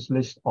supplied this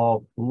list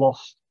of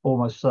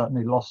almost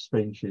certainly lost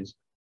species.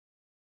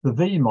 The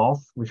V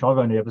moth, which I've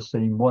only ever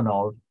seen one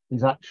of,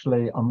 is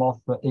actually a moth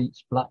that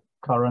eats black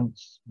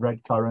currants, red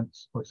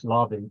currants, which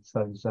larvae eats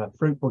those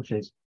fruit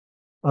bushes.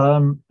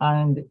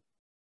 And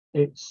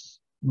it's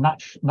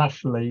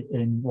naturally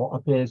in what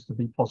appears to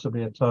be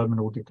possibly a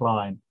terminal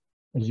decline,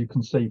 as you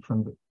can see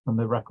from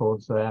the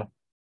records there.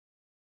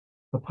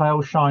 The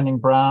pale shining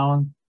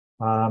brown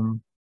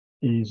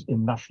is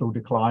in national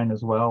decline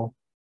as well,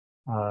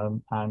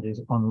 and is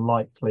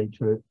unlikely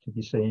to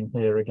be seen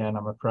here again,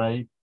 I'm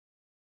afraid.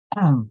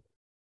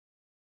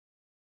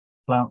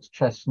 Flounced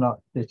chestnut,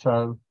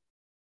 ditto,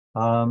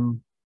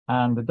 and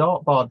the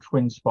dark barred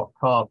twin spot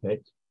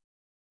carpet.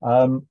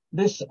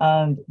 This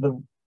and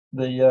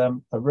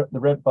the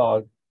red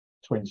barred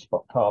twin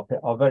spot carpet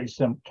are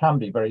can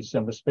be very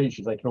similar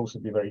species. They can also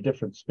be very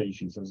different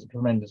species. There's a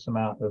tremendous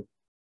amount of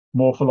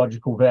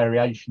morphological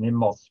variation in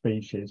moth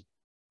species,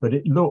 but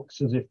it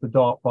looks as if the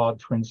dark-barred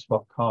twin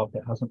spot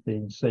carpet hasn't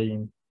been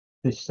seen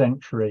this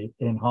century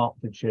in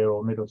Hertfordshire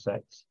or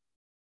Middlesex.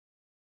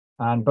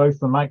 And both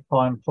the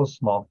magpie and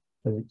puss moth,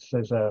 as it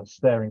says,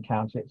 staring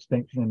county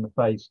extinction in the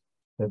face,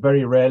 they're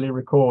very rarely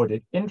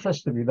recorded.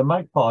 Interestingly, the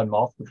magpie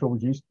moth, which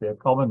always used to be a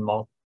common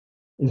moth,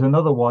 is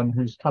another one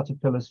whose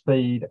caterpillars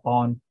feed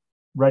on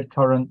red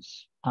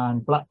currants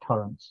and black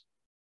currants.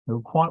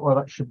 Quite well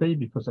that should be,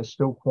 because they're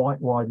still quite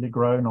widely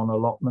grown on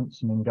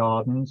allotments and in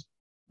gardens.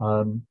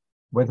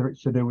 Whether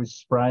it's to do with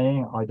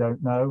spraying, I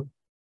don't know.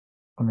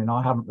 I mean,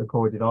 I haven't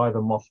recorded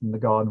either moth in the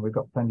garden. We've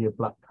got plenty of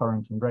black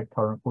currant and red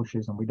currant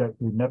bushes, and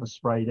we've never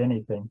sprayed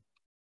anything.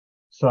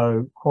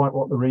 So quite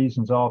what the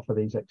reasons are for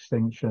these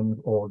extinctions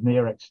or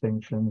near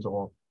extinctions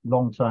or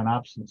long-term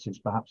absences,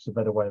 perhaps a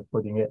better way of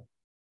putting it,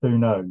 who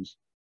knows?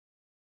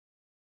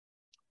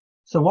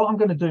 So what I'm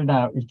going to do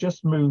now is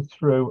just move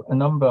through a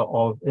number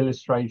of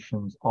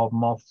illustrations of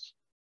moths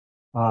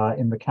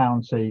in the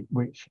county,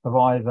 which have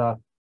either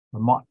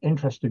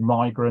interesting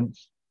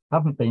migrants,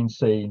 haven't been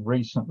seen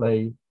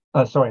recently,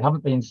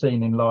 haven't been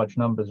seen in large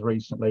numbers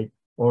recently,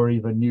 or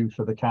even new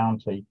for the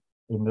county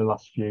in the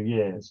last few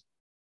years.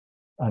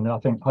 And I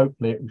think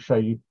hopefully it will show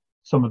you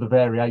some of the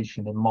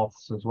variation in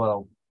moths as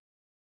well.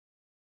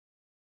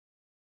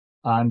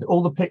 And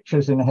all the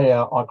pictures in here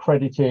are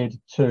credited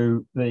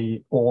to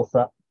the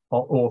author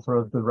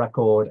of the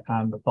record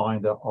and the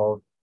finder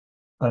of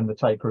and the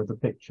taker of the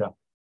picture.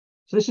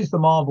 So this is the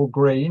marble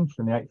green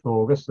from the 8th of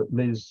August that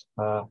Liz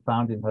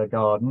found in her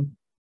garden.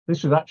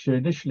 This was actually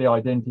initially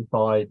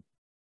identified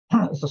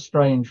as a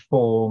strange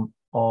form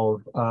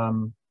of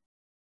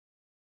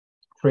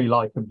tree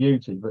lichen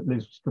beauty, but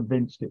Liz was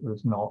convinced it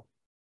was not,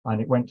 and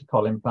it went to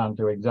Colin Plant,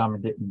 who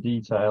examined it in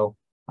detail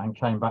and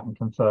came back and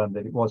confirmed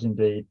that it was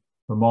indeed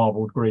the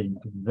marbled green,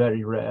 a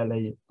very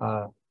rarely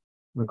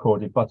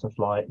recorded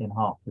butterfly in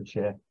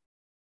Hertfordshire.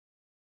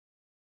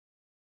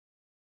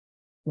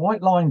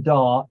 White line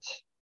dart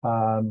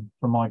from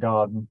my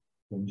garden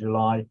in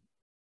July.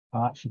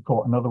 I actually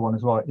caught another one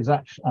as well. It is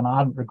actually, and I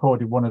hadn't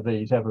recorded one of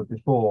these ever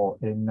before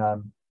in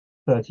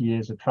 30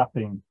 years of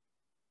trapping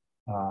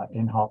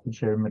in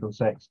Hertfordshire and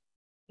Middlesex.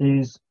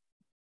 Is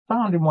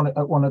found in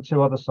one or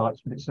two other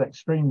sites, but it's an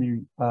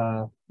extremely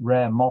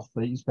rare moth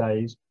these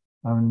days.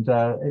 And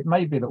it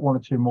may be that one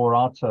or two more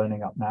are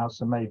turning up now,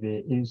 so maybe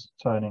it is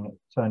turning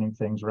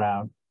things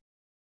around.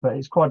 But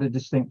it's quite a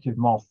distinctive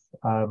moth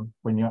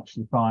when you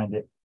actually find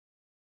it.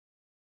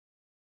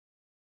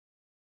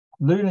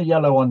 Lunar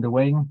yellow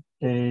underwing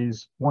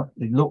is what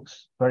it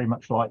looks very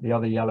much like the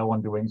other yellow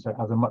underwing, so it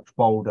has a much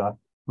bolder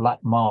black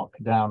mark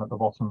down at the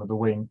bottom of the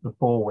wing, the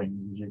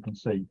forewings, as you can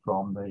see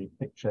from the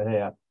picture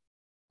here.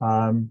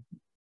 And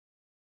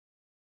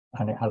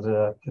it has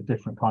a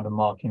different kind of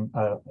marking.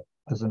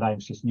 As the name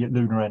says,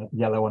 lunar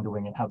yellow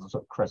underwing, it has a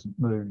sort of crescent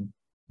moon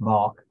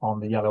mark on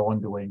the yellow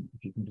underwing,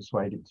 if you can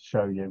persuade it to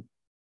show you.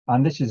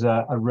 And this is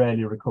a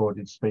rarely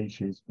recorded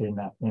species in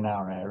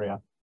our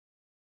area.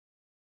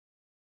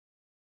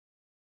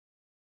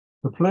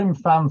 The plumed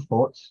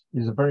fanfoot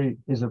is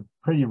a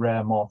pretty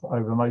rare moth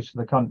over most of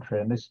the country,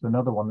 and this is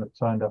another one that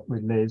turned up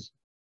with Liz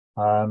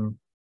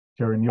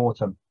during the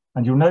autumn.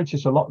 And you'll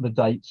notice a lot of the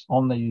dates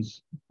on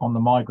the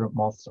migrant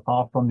moths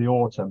are from the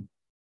autumn.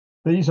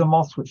 These are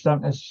moths which are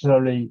not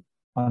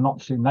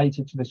actually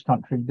native to this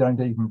country,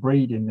 don't even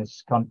breed in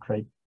this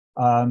country.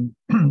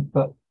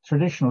 But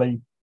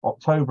traditionally,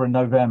 October and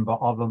November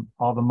are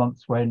the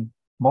months when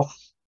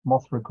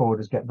moth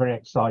recorders get very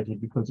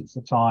excited, because it's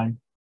the time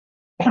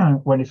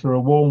when if there are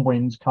warm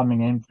winds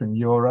coming in from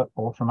Europe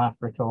or from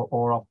Africa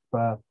or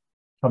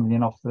coming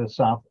in off the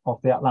south,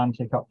 off the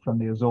Atlantic, up from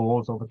the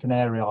Azores or the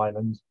Canary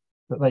Islands,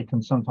 that they can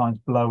sometimes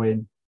blow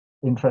in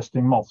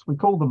interesting moths. We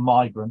call them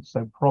migrants,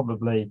 so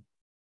probably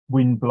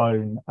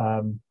wind-blown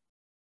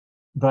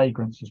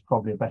vagrants is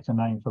probably a better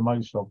name for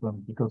most of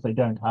them, because they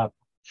don't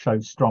show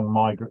strong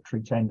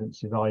migratory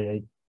tendencies,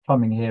 i.e.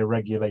 coming here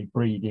regularly,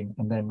 breeding,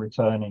 and then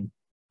returning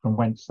from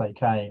whence they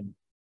came.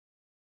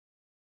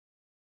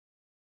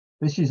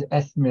 This is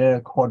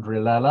Ethmia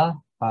quadrilella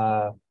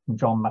from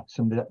John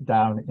Maxson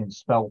down in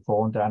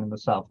Spelthorne, down in the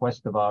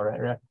southwest of our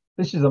area.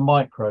 This is a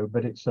micro,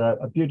 but it's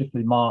a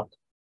beautifully marked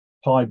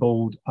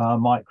piebald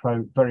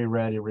micro, very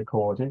rarely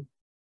recorded.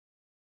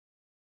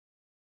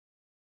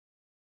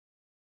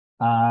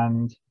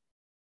 And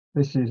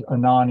this is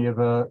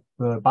Anania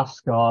the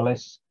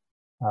Bascalis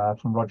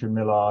from Roger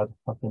Millard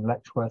up in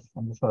Letchworth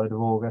on the 3rd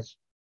of August.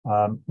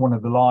 One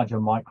of the larger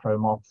micro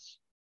moths,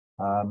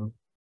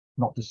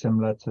 not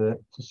dissimilar to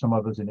some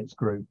others in its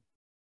group.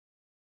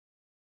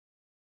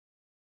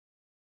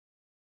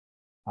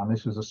 And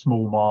this was a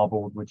small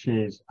marbled, which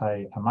is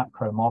a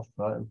macro moth,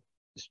 though,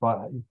 despite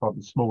that it's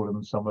probably smaller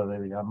than some of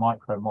the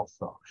micro moths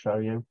that I'll show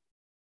you.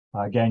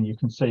 Again, you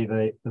can see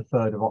the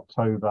 30th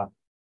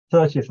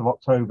of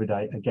October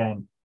date,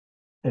 again,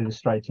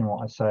 illustrating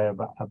what I say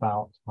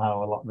about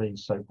how a lot of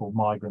these so-called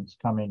migrants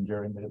come in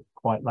during the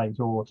quite late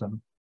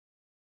autumn.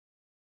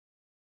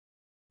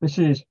 This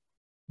is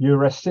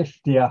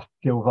Urosiftia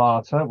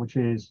gilvata, which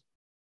is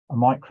a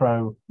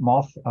micro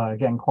moth,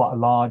 again, quite a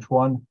large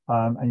one.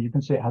 And you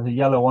can see it has a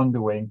yellow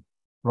underwing,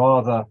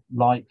 rather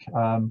like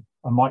a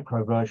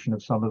micro version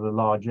of some of the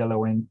large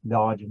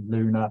large and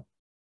lunar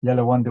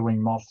yellow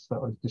underwing moths that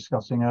I was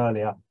discussing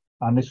earlier.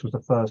 And this was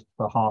the first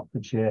for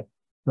Hertfordshire,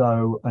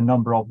 though a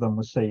number of them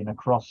were seen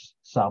across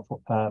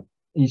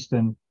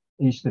eastern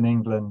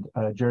England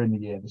during the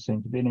year. There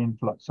seemed to be an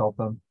influx of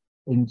them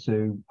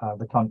into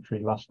the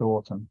country last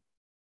autumn.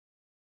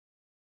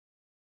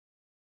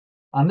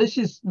 And this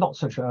is not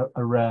such a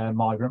rare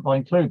migrant, but I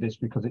include this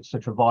because it's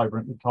such a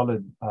vibrantly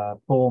coloured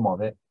form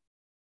of it.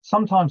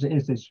 Sometimes it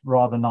is this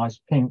rather nice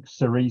pink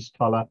cerise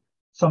colour.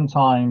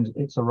 Sometimes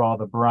it's a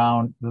rather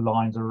brown, the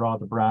lines are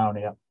rather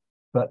brownier.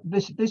 But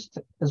this is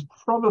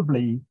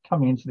probably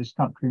coming into this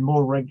country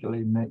more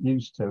regularly than it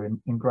used to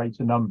in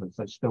greater numbers.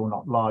 They're still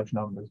not large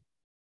numbers.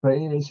 But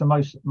it's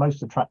the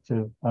most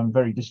attractive and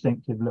very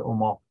distinctive little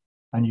moth.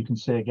 And you can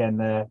see again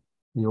there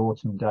the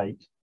autumn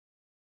date.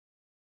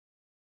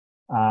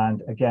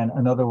 And again,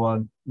 another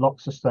one,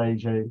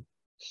 Loxostagia,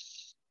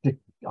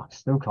 I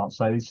still can't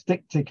say this,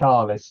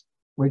 Sticticalis,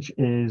 which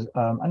is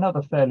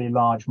another fairly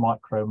large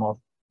micro moth,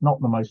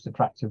 not the most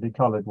attractively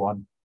coloured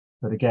one,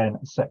 but again,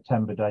 a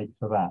September date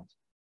for that.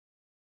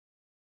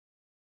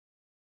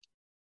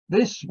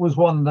 This was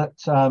one that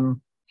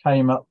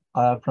came up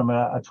from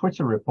a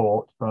Twitter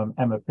report from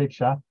Emma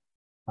Pitcher,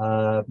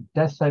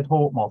 Death's Head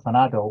Hawk Moth, an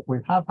adult. We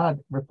have had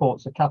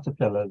reports of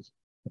caterpillars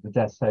of the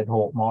Death's Head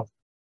Hawk Moth,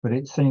 but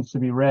it seems to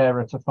be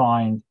rarer to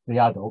find the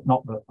adult,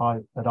 not that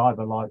at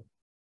either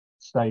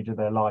stage of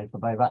their life are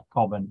they that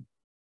common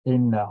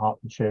in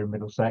Hertfordshire and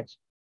Middlesex.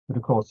 But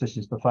of course, this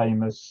is the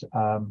famous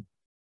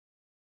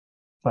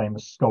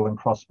skull and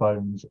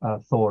crossbones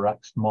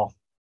thorax moth,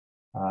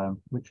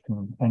 which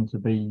can enter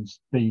bees'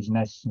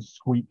 nests and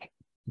squeak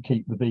to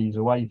keep the bees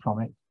away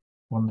from it.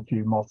 One of the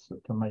few moths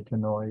that can make a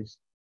noise.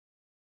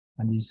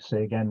 And you can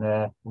see again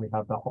there, we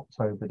have that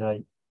October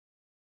date.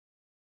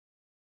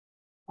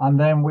 And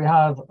then we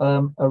have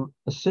a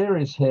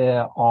series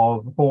here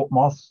of hawk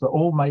moths that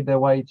all made their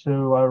way to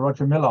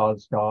Roger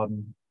Millard's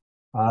garden.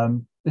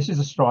 This is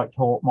a striped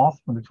hawk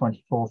moth from the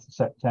 24th of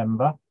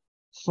September.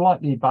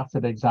 Slightly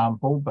battered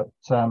example, but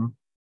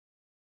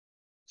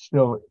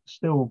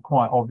still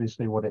quite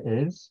obviously what it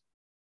is.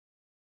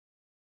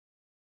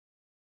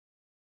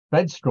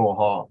 Bedstraw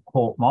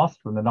hawk moth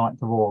from the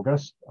 9th of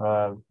August,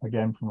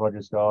 again from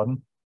Roger's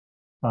garden.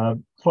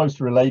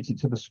 Closely related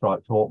to the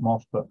striped hawk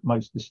moth, but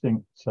most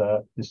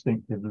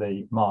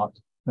distinctively marked.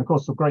 And of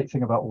course, the great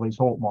thing about all these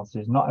hawk moths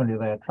is not only are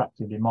they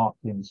attractively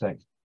marked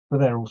insects, but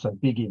they're also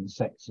big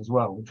insects as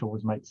well, which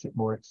always makes it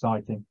more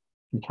exciting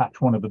if you catch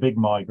one of the big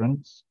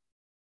migrants.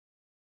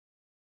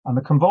 And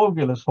the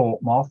convolvulus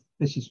hawk moth,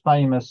 this is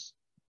famous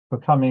for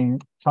coming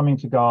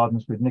to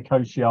gardens with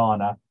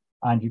Nicotiana,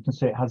 and you can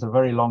see it has a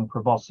very long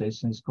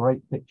proboscis, and it's a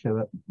great picture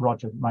that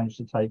Roger managed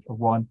to take of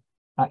one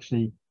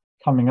actually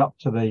coming up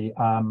to the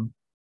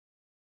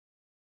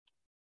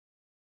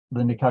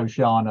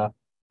Nicotiana,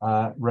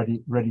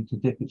 ready to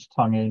dip its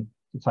tongue in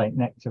to take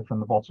nectar from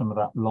the bottom of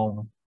that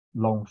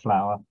long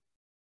flower.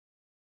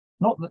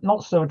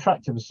 Not so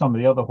attractive as some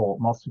of the other hawk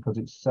moths because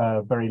it's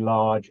very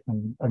large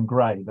and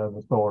grey, though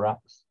the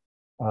thorax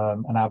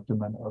and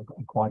abdomen are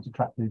quite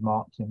attractively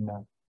marked in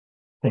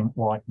pink,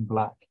 white and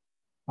black.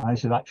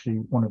 This is actually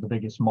one of the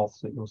biggest moths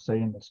that you'll see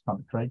in this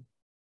country.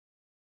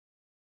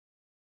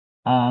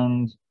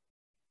 And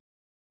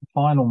the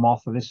final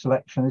moth of this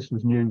selection, this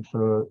was new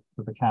for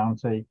the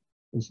county,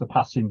 is the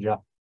Passenger,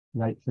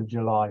 the 8th of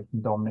July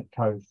from Dominic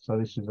Coath. So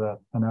this is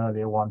an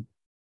earlier one.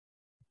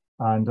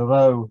 And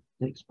although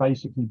it's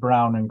basically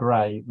brown and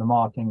grey, the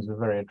markings are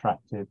very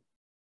attractive.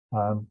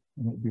 And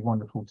it'd be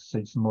wonderful to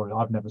see some more.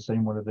 I've never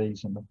seen one of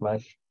these in the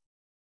flesh.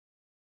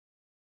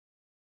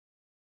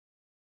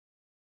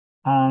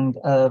 And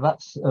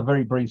that's a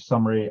very brief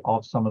summary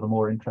of some of the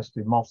more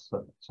interesting moths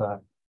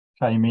that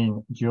came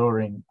in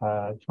during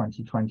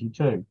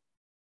 2022.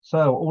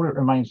 So all it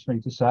remains for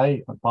me to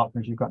say, apart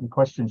from if you've got any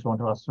questions you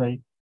want to ask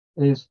me,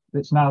 is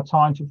it's now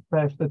time to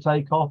prepare for the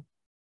takeoff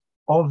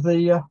of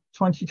the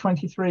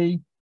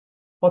 2023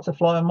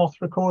 butterfly and moth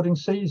recording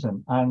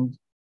season. And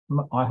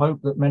I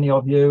hope that many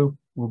of you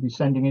will be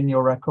sending in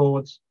your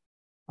records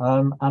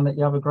and that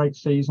you have a great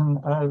season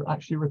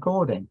actually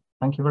recording.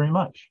 Thank you very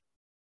much.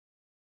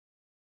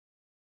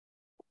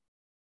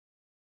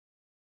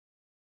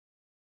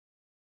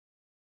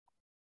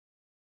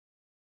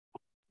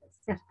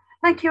 Yes.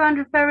 Thank you,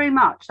 Andrew, very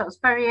much. That was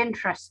very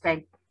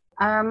interesting.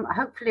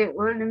 Hopefully it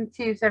will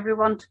enthuse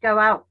everyone to go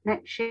out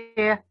this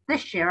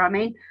year, I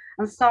mean,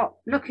 and start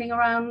looking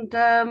around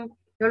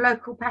your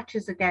local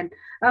patches again.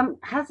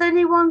 Has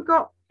anyone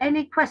got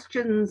any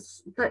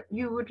questions that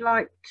you would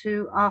like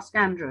to ask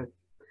Andrew?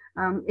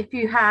 If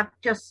you have,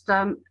 just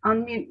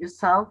unmute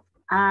yourself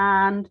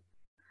and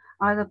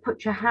either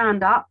put your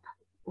hand up,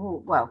 or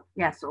well,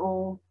 yes,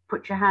 or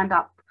put your hand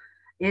up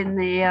in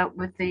the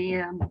with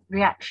the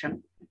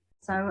reaction.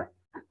 So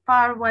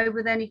fire away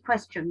with any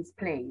questions,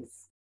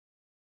 please,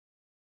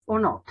 or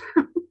not.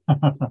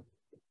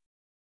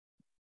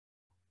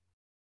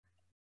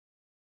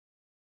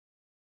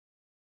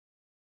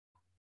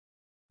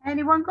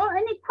 Anyone got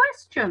any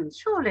questions?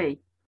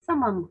 Surely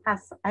someone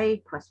has a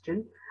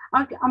question.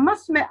 I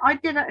must admit, I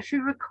did actually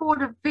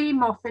record a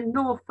VMoth in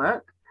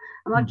Norfolk,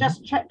 and I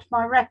just checked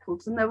my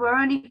records, and there were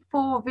only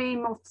 4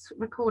 VMoths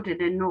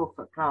recorded in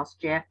Norfolk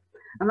last year,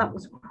 and that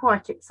was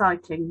quite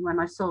exciting when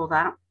I saw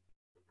that.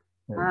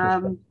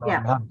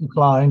 Yeah, have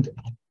declined.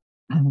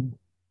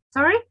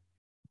 Sorry?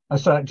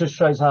 So it just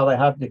shows how they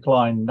have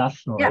declined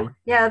nationally.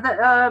 Yeah,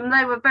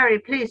 they were very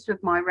pleased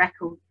with my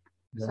record.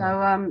 Yeah.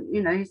 So,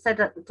 you know, he said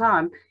at the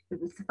time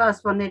it was the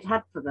first one they'd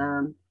had for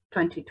the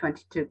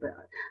 2022, but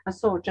I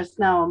saw just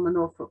now on the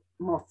Norfolk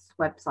Moths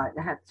website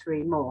they had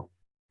 3 more.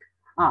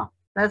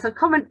 There's a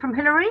comment from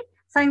Hilary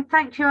saying,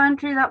 thank you,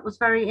 Andrew, that was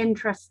very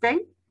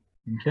interesting.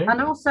 Okay.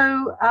 And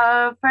also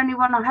for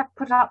anyone, I have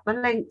put up the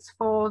links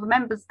for the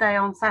Members' Day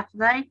on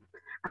Saturday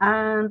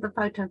and the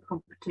photo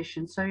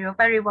competition. So you're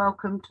very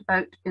welcome to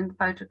vote in the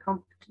photo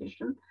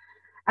competition.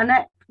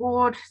 Annette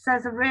Ward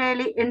says, a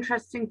really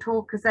interesting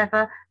talk as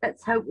ever.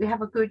 Let's hope we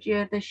have a good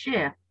year this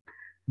year.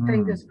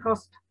 Fingers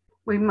crossed.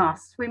 We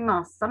must.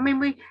 I mean,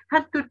 we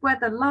had good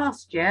weather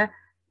last year,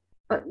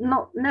 but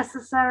not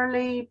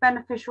necessarily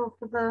beneficial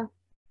for the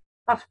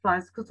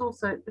butterflies, because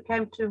also it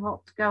became too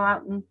hot to go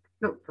out and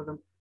look for them.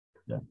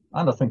 Yeah,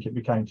 and I think it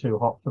became too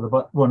hot for the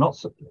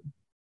butterflies,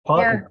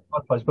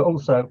 but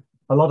also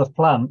a lot of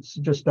plants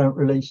just don't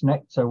release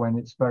nectar when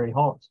it's very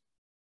hot.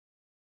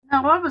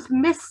 Now, I was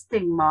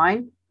misting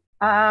mine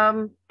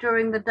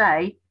during the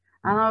day,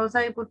 and I was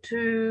able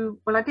to,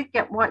 well, I did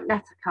get white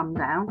letter come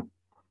down.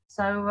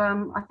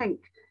 So I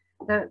think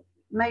that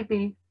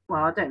maybe,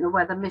 well, I don't know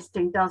whether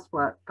misting does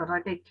work, but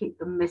I did keep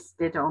them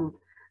misted on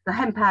the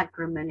hemp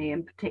agrimony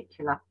in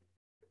particular.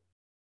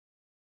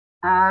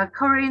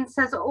 Corinne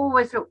says,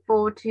 always look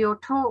forward to your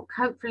talk.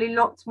 Hopefully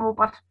lots more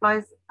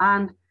butterflies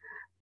and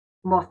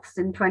moths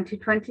in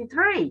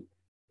 2023.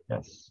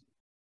 Yes.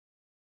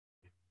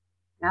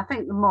 I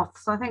think the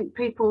moths, I think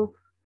people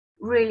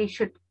really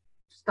should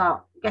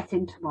start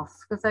getting to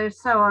moths, because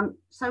there's so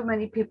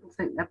many people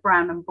think they're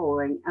brown and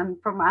boring, and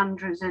from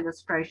Andrew's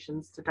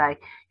illustrations today,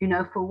 you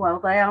know full well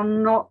they are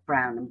not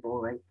brown and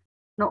boring,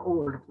 not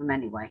all of them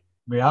anyway.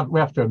 We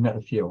have to admit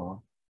a few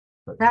are.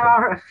 But there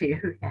are a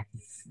few,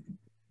 yes.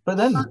 But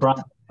then there's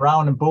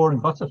brown and boring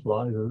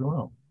butterflies as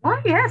well. Oh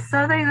yes,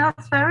 I think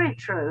that's very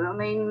true. I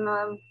mean,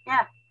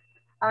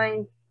 I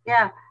mean,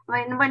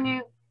 when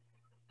you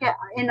get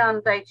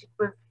inundated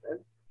with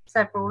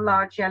several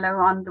large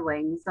yellow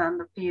underwings and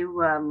a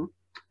few,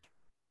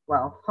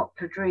 well,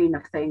 hopladrine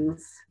of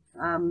things,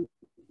 you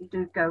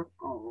do go,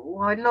 oh,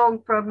 I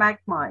long for a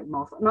magpie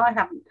moth. And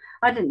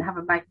I didn't have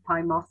a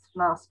magpie moth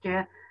last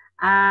year,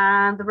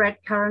 and the red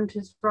currant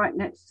is right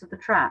next to the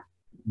trap.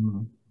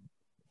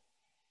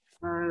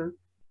 So,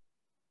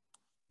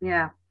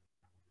 yeah.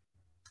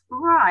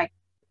 Right.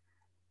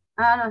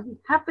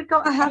 Have we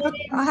got? I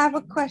have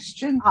a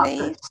question,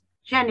 please.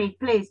 Jenny,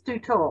 please do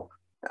talk.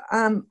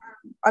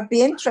 I'd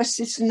be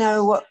interested to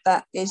know what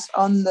that is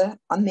on the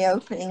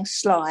opening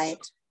slide.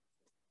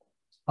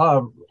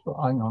 Oh,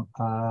 hang on.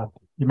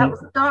 You that mean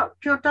was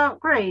your dark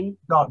green?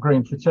 Dark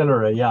green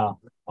fritillary, yeah,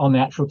 on the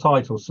actual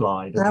title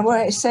slide. Now,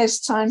 where it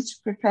says time to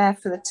prepare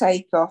for the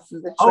takeoff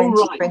of the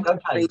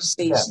 2023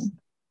 season. Yeah.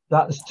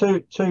 That's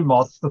two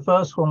moths. The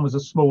first one was a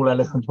small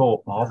elephant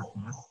hawk moth.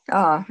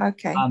 Ah,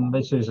 okay. And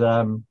this is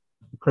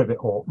privet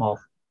hawk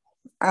moth.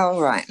 Oh,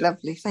 right,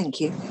 lovely,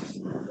 thank you.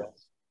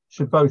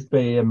 Should both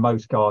be in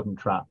most garden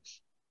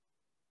traps.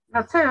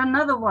 I'll tell you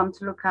another one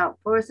to look out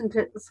for, isn't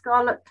it? The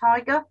scarlet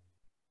tiger.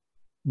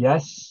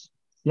 Yes,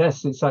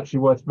 it's actually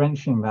worth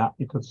mentioning that,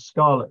 because the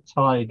scarlet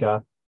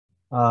tiger,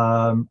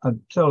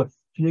 until a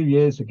few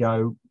years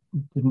ago,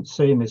 didn't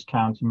see in this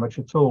county much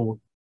at all.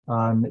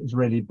 It was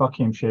really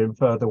Buckinghamshire and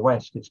further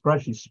west. It's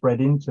gradually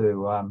spread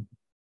into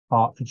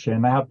Hertfordshire,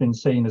 and they have been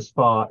seen as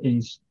far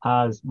east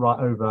as right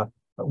over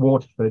at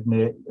Waterford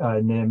near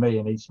me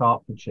in East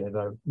Hertfordshire,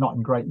 though not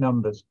in great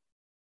numbers.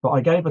 But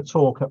I gave a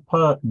talk at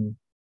Purton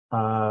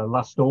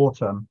last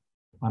autumn,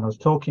 and I was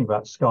talking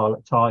about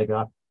scarlet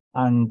tiger,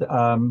 and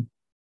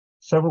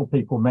several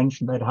people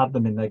mentioned they'd had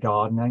them in their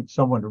garden. I think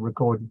someone had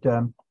recorded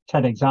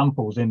 10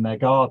 examples in their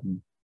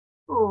garden.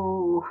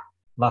 Oh.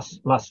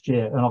 Last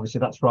year, and obviously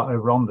that's right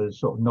over on the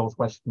sort of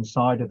northwestern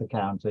side of the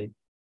county,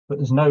 but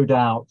there's no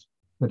doubt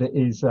that it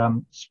is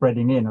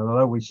spreading in. And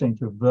although we seem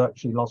to have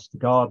virtually lost the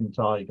garden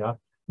tiger,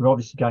 we've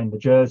obviously gained the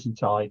Jersey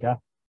tiger,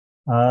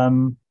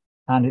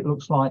 and it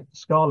looks like the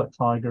scarlet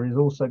tiger is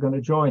also going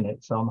to join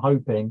it. So I'm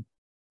hoping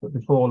that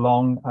before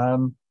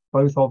long,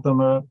 both of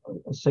them are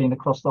seen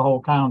across the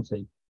whole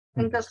county.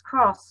 Fingers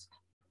crossed.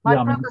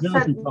 I mean, the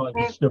Jersey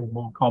tiger is still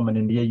more common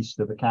in the east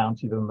of the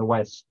county than the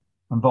west,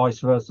 and vice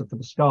versa for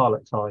the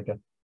scarlet tiger.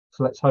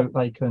 So let's hope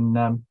they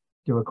can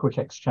do a quick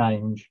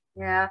exchange.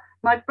 Yeah,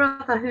 my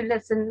brother who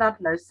lives in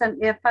Ludlow sent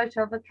me a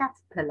photo of a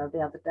caterpillar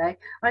the other day.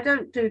 I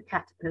don't do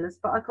caterpillars,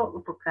 but I got the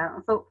book out.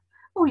 I thought,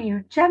 "Oh,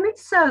 you Jemmy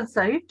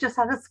so-and-so, you've just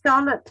had a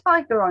scarlet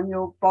tiger on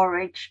your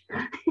borage."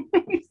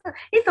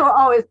 He thought,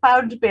 oh, it's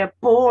bound to be a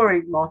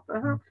boring moth.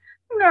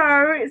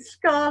 No, it's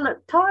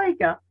scarlet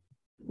tiger.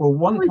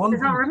 Well,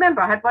 I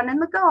remember I had one in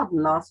the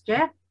garden last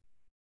year.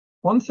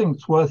 One thing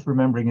that's worth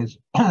remembering is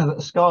that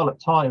the scarlet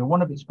tiger,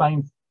 one of its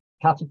main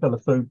caterpillar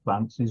food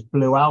plants is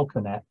blue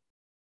alkanet,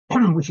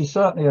 which is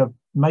certainly a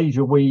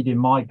major weed in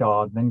my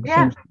garden and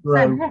seems to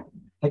grow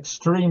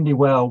extremely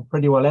well,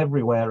 pretty well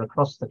everywhere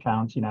across the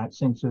county now. It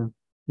seems to have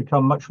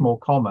become much more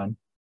common.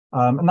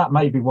 And that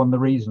may be one of the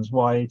reasons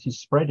why it is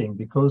spreading,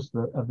 because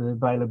of the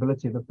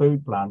availability of the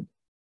food plant.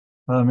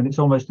 And it's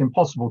almost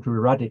impossible to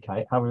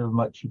eradicate, however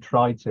much you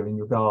try to in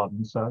your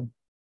garden. So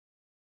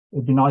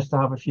it'd be nice to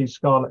have a few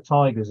scarlet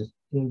tigers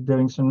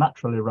doing some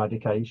natural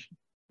eradication.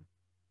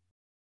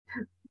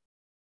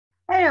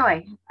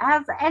 Anyway,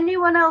 has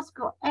anyone else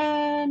got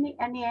any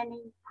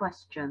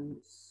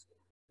questions?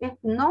 If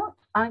not,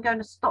 I'm going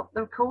to stop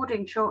the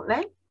recording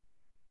shortly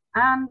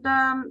and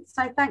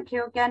say thank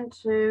you again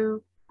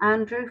to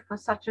Andrew for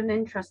such an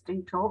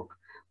interesting talk.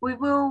 We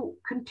will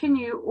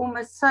continue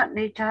almost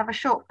certainly to have a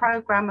short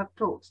program of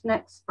talks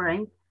next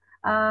spring.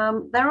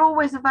 They're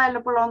always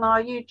available on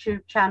our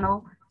YouTube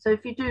channel, so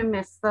if you do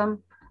miss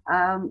them,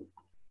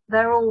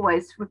 they're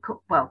always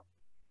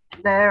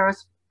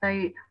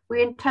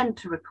we intend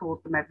to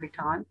record them every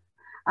time.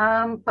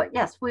 But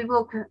yes, we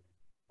will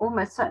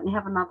almost certainly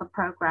have another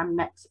program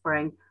next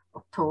spring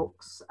of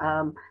talks.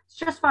 It's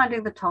just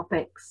finding the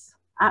topics.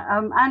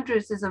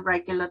 Andrew's is a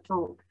regular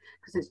talk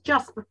because it's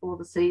just before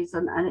the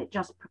season and it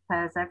just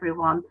prepares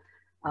everyone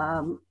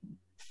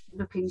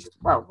looking,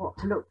 well, what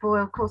to look for.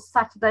 Of course,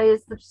 Saturday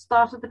is the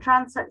start of the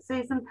transect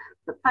season,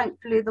 but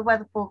thankfully the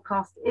weather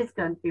forecast is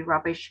going to be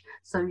rubbish,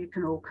 so you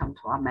can all come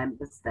to our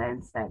members there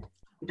instead.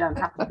 You don't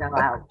have to go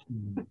out.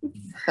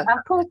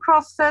 And Paul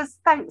Cross says,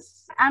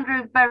 thanks,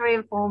 Andrew, very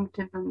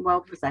informative and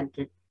well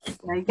presented.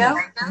 There you go.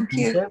 Thank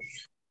you.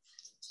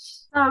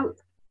 So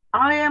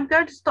I am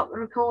going to stop the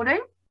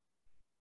recording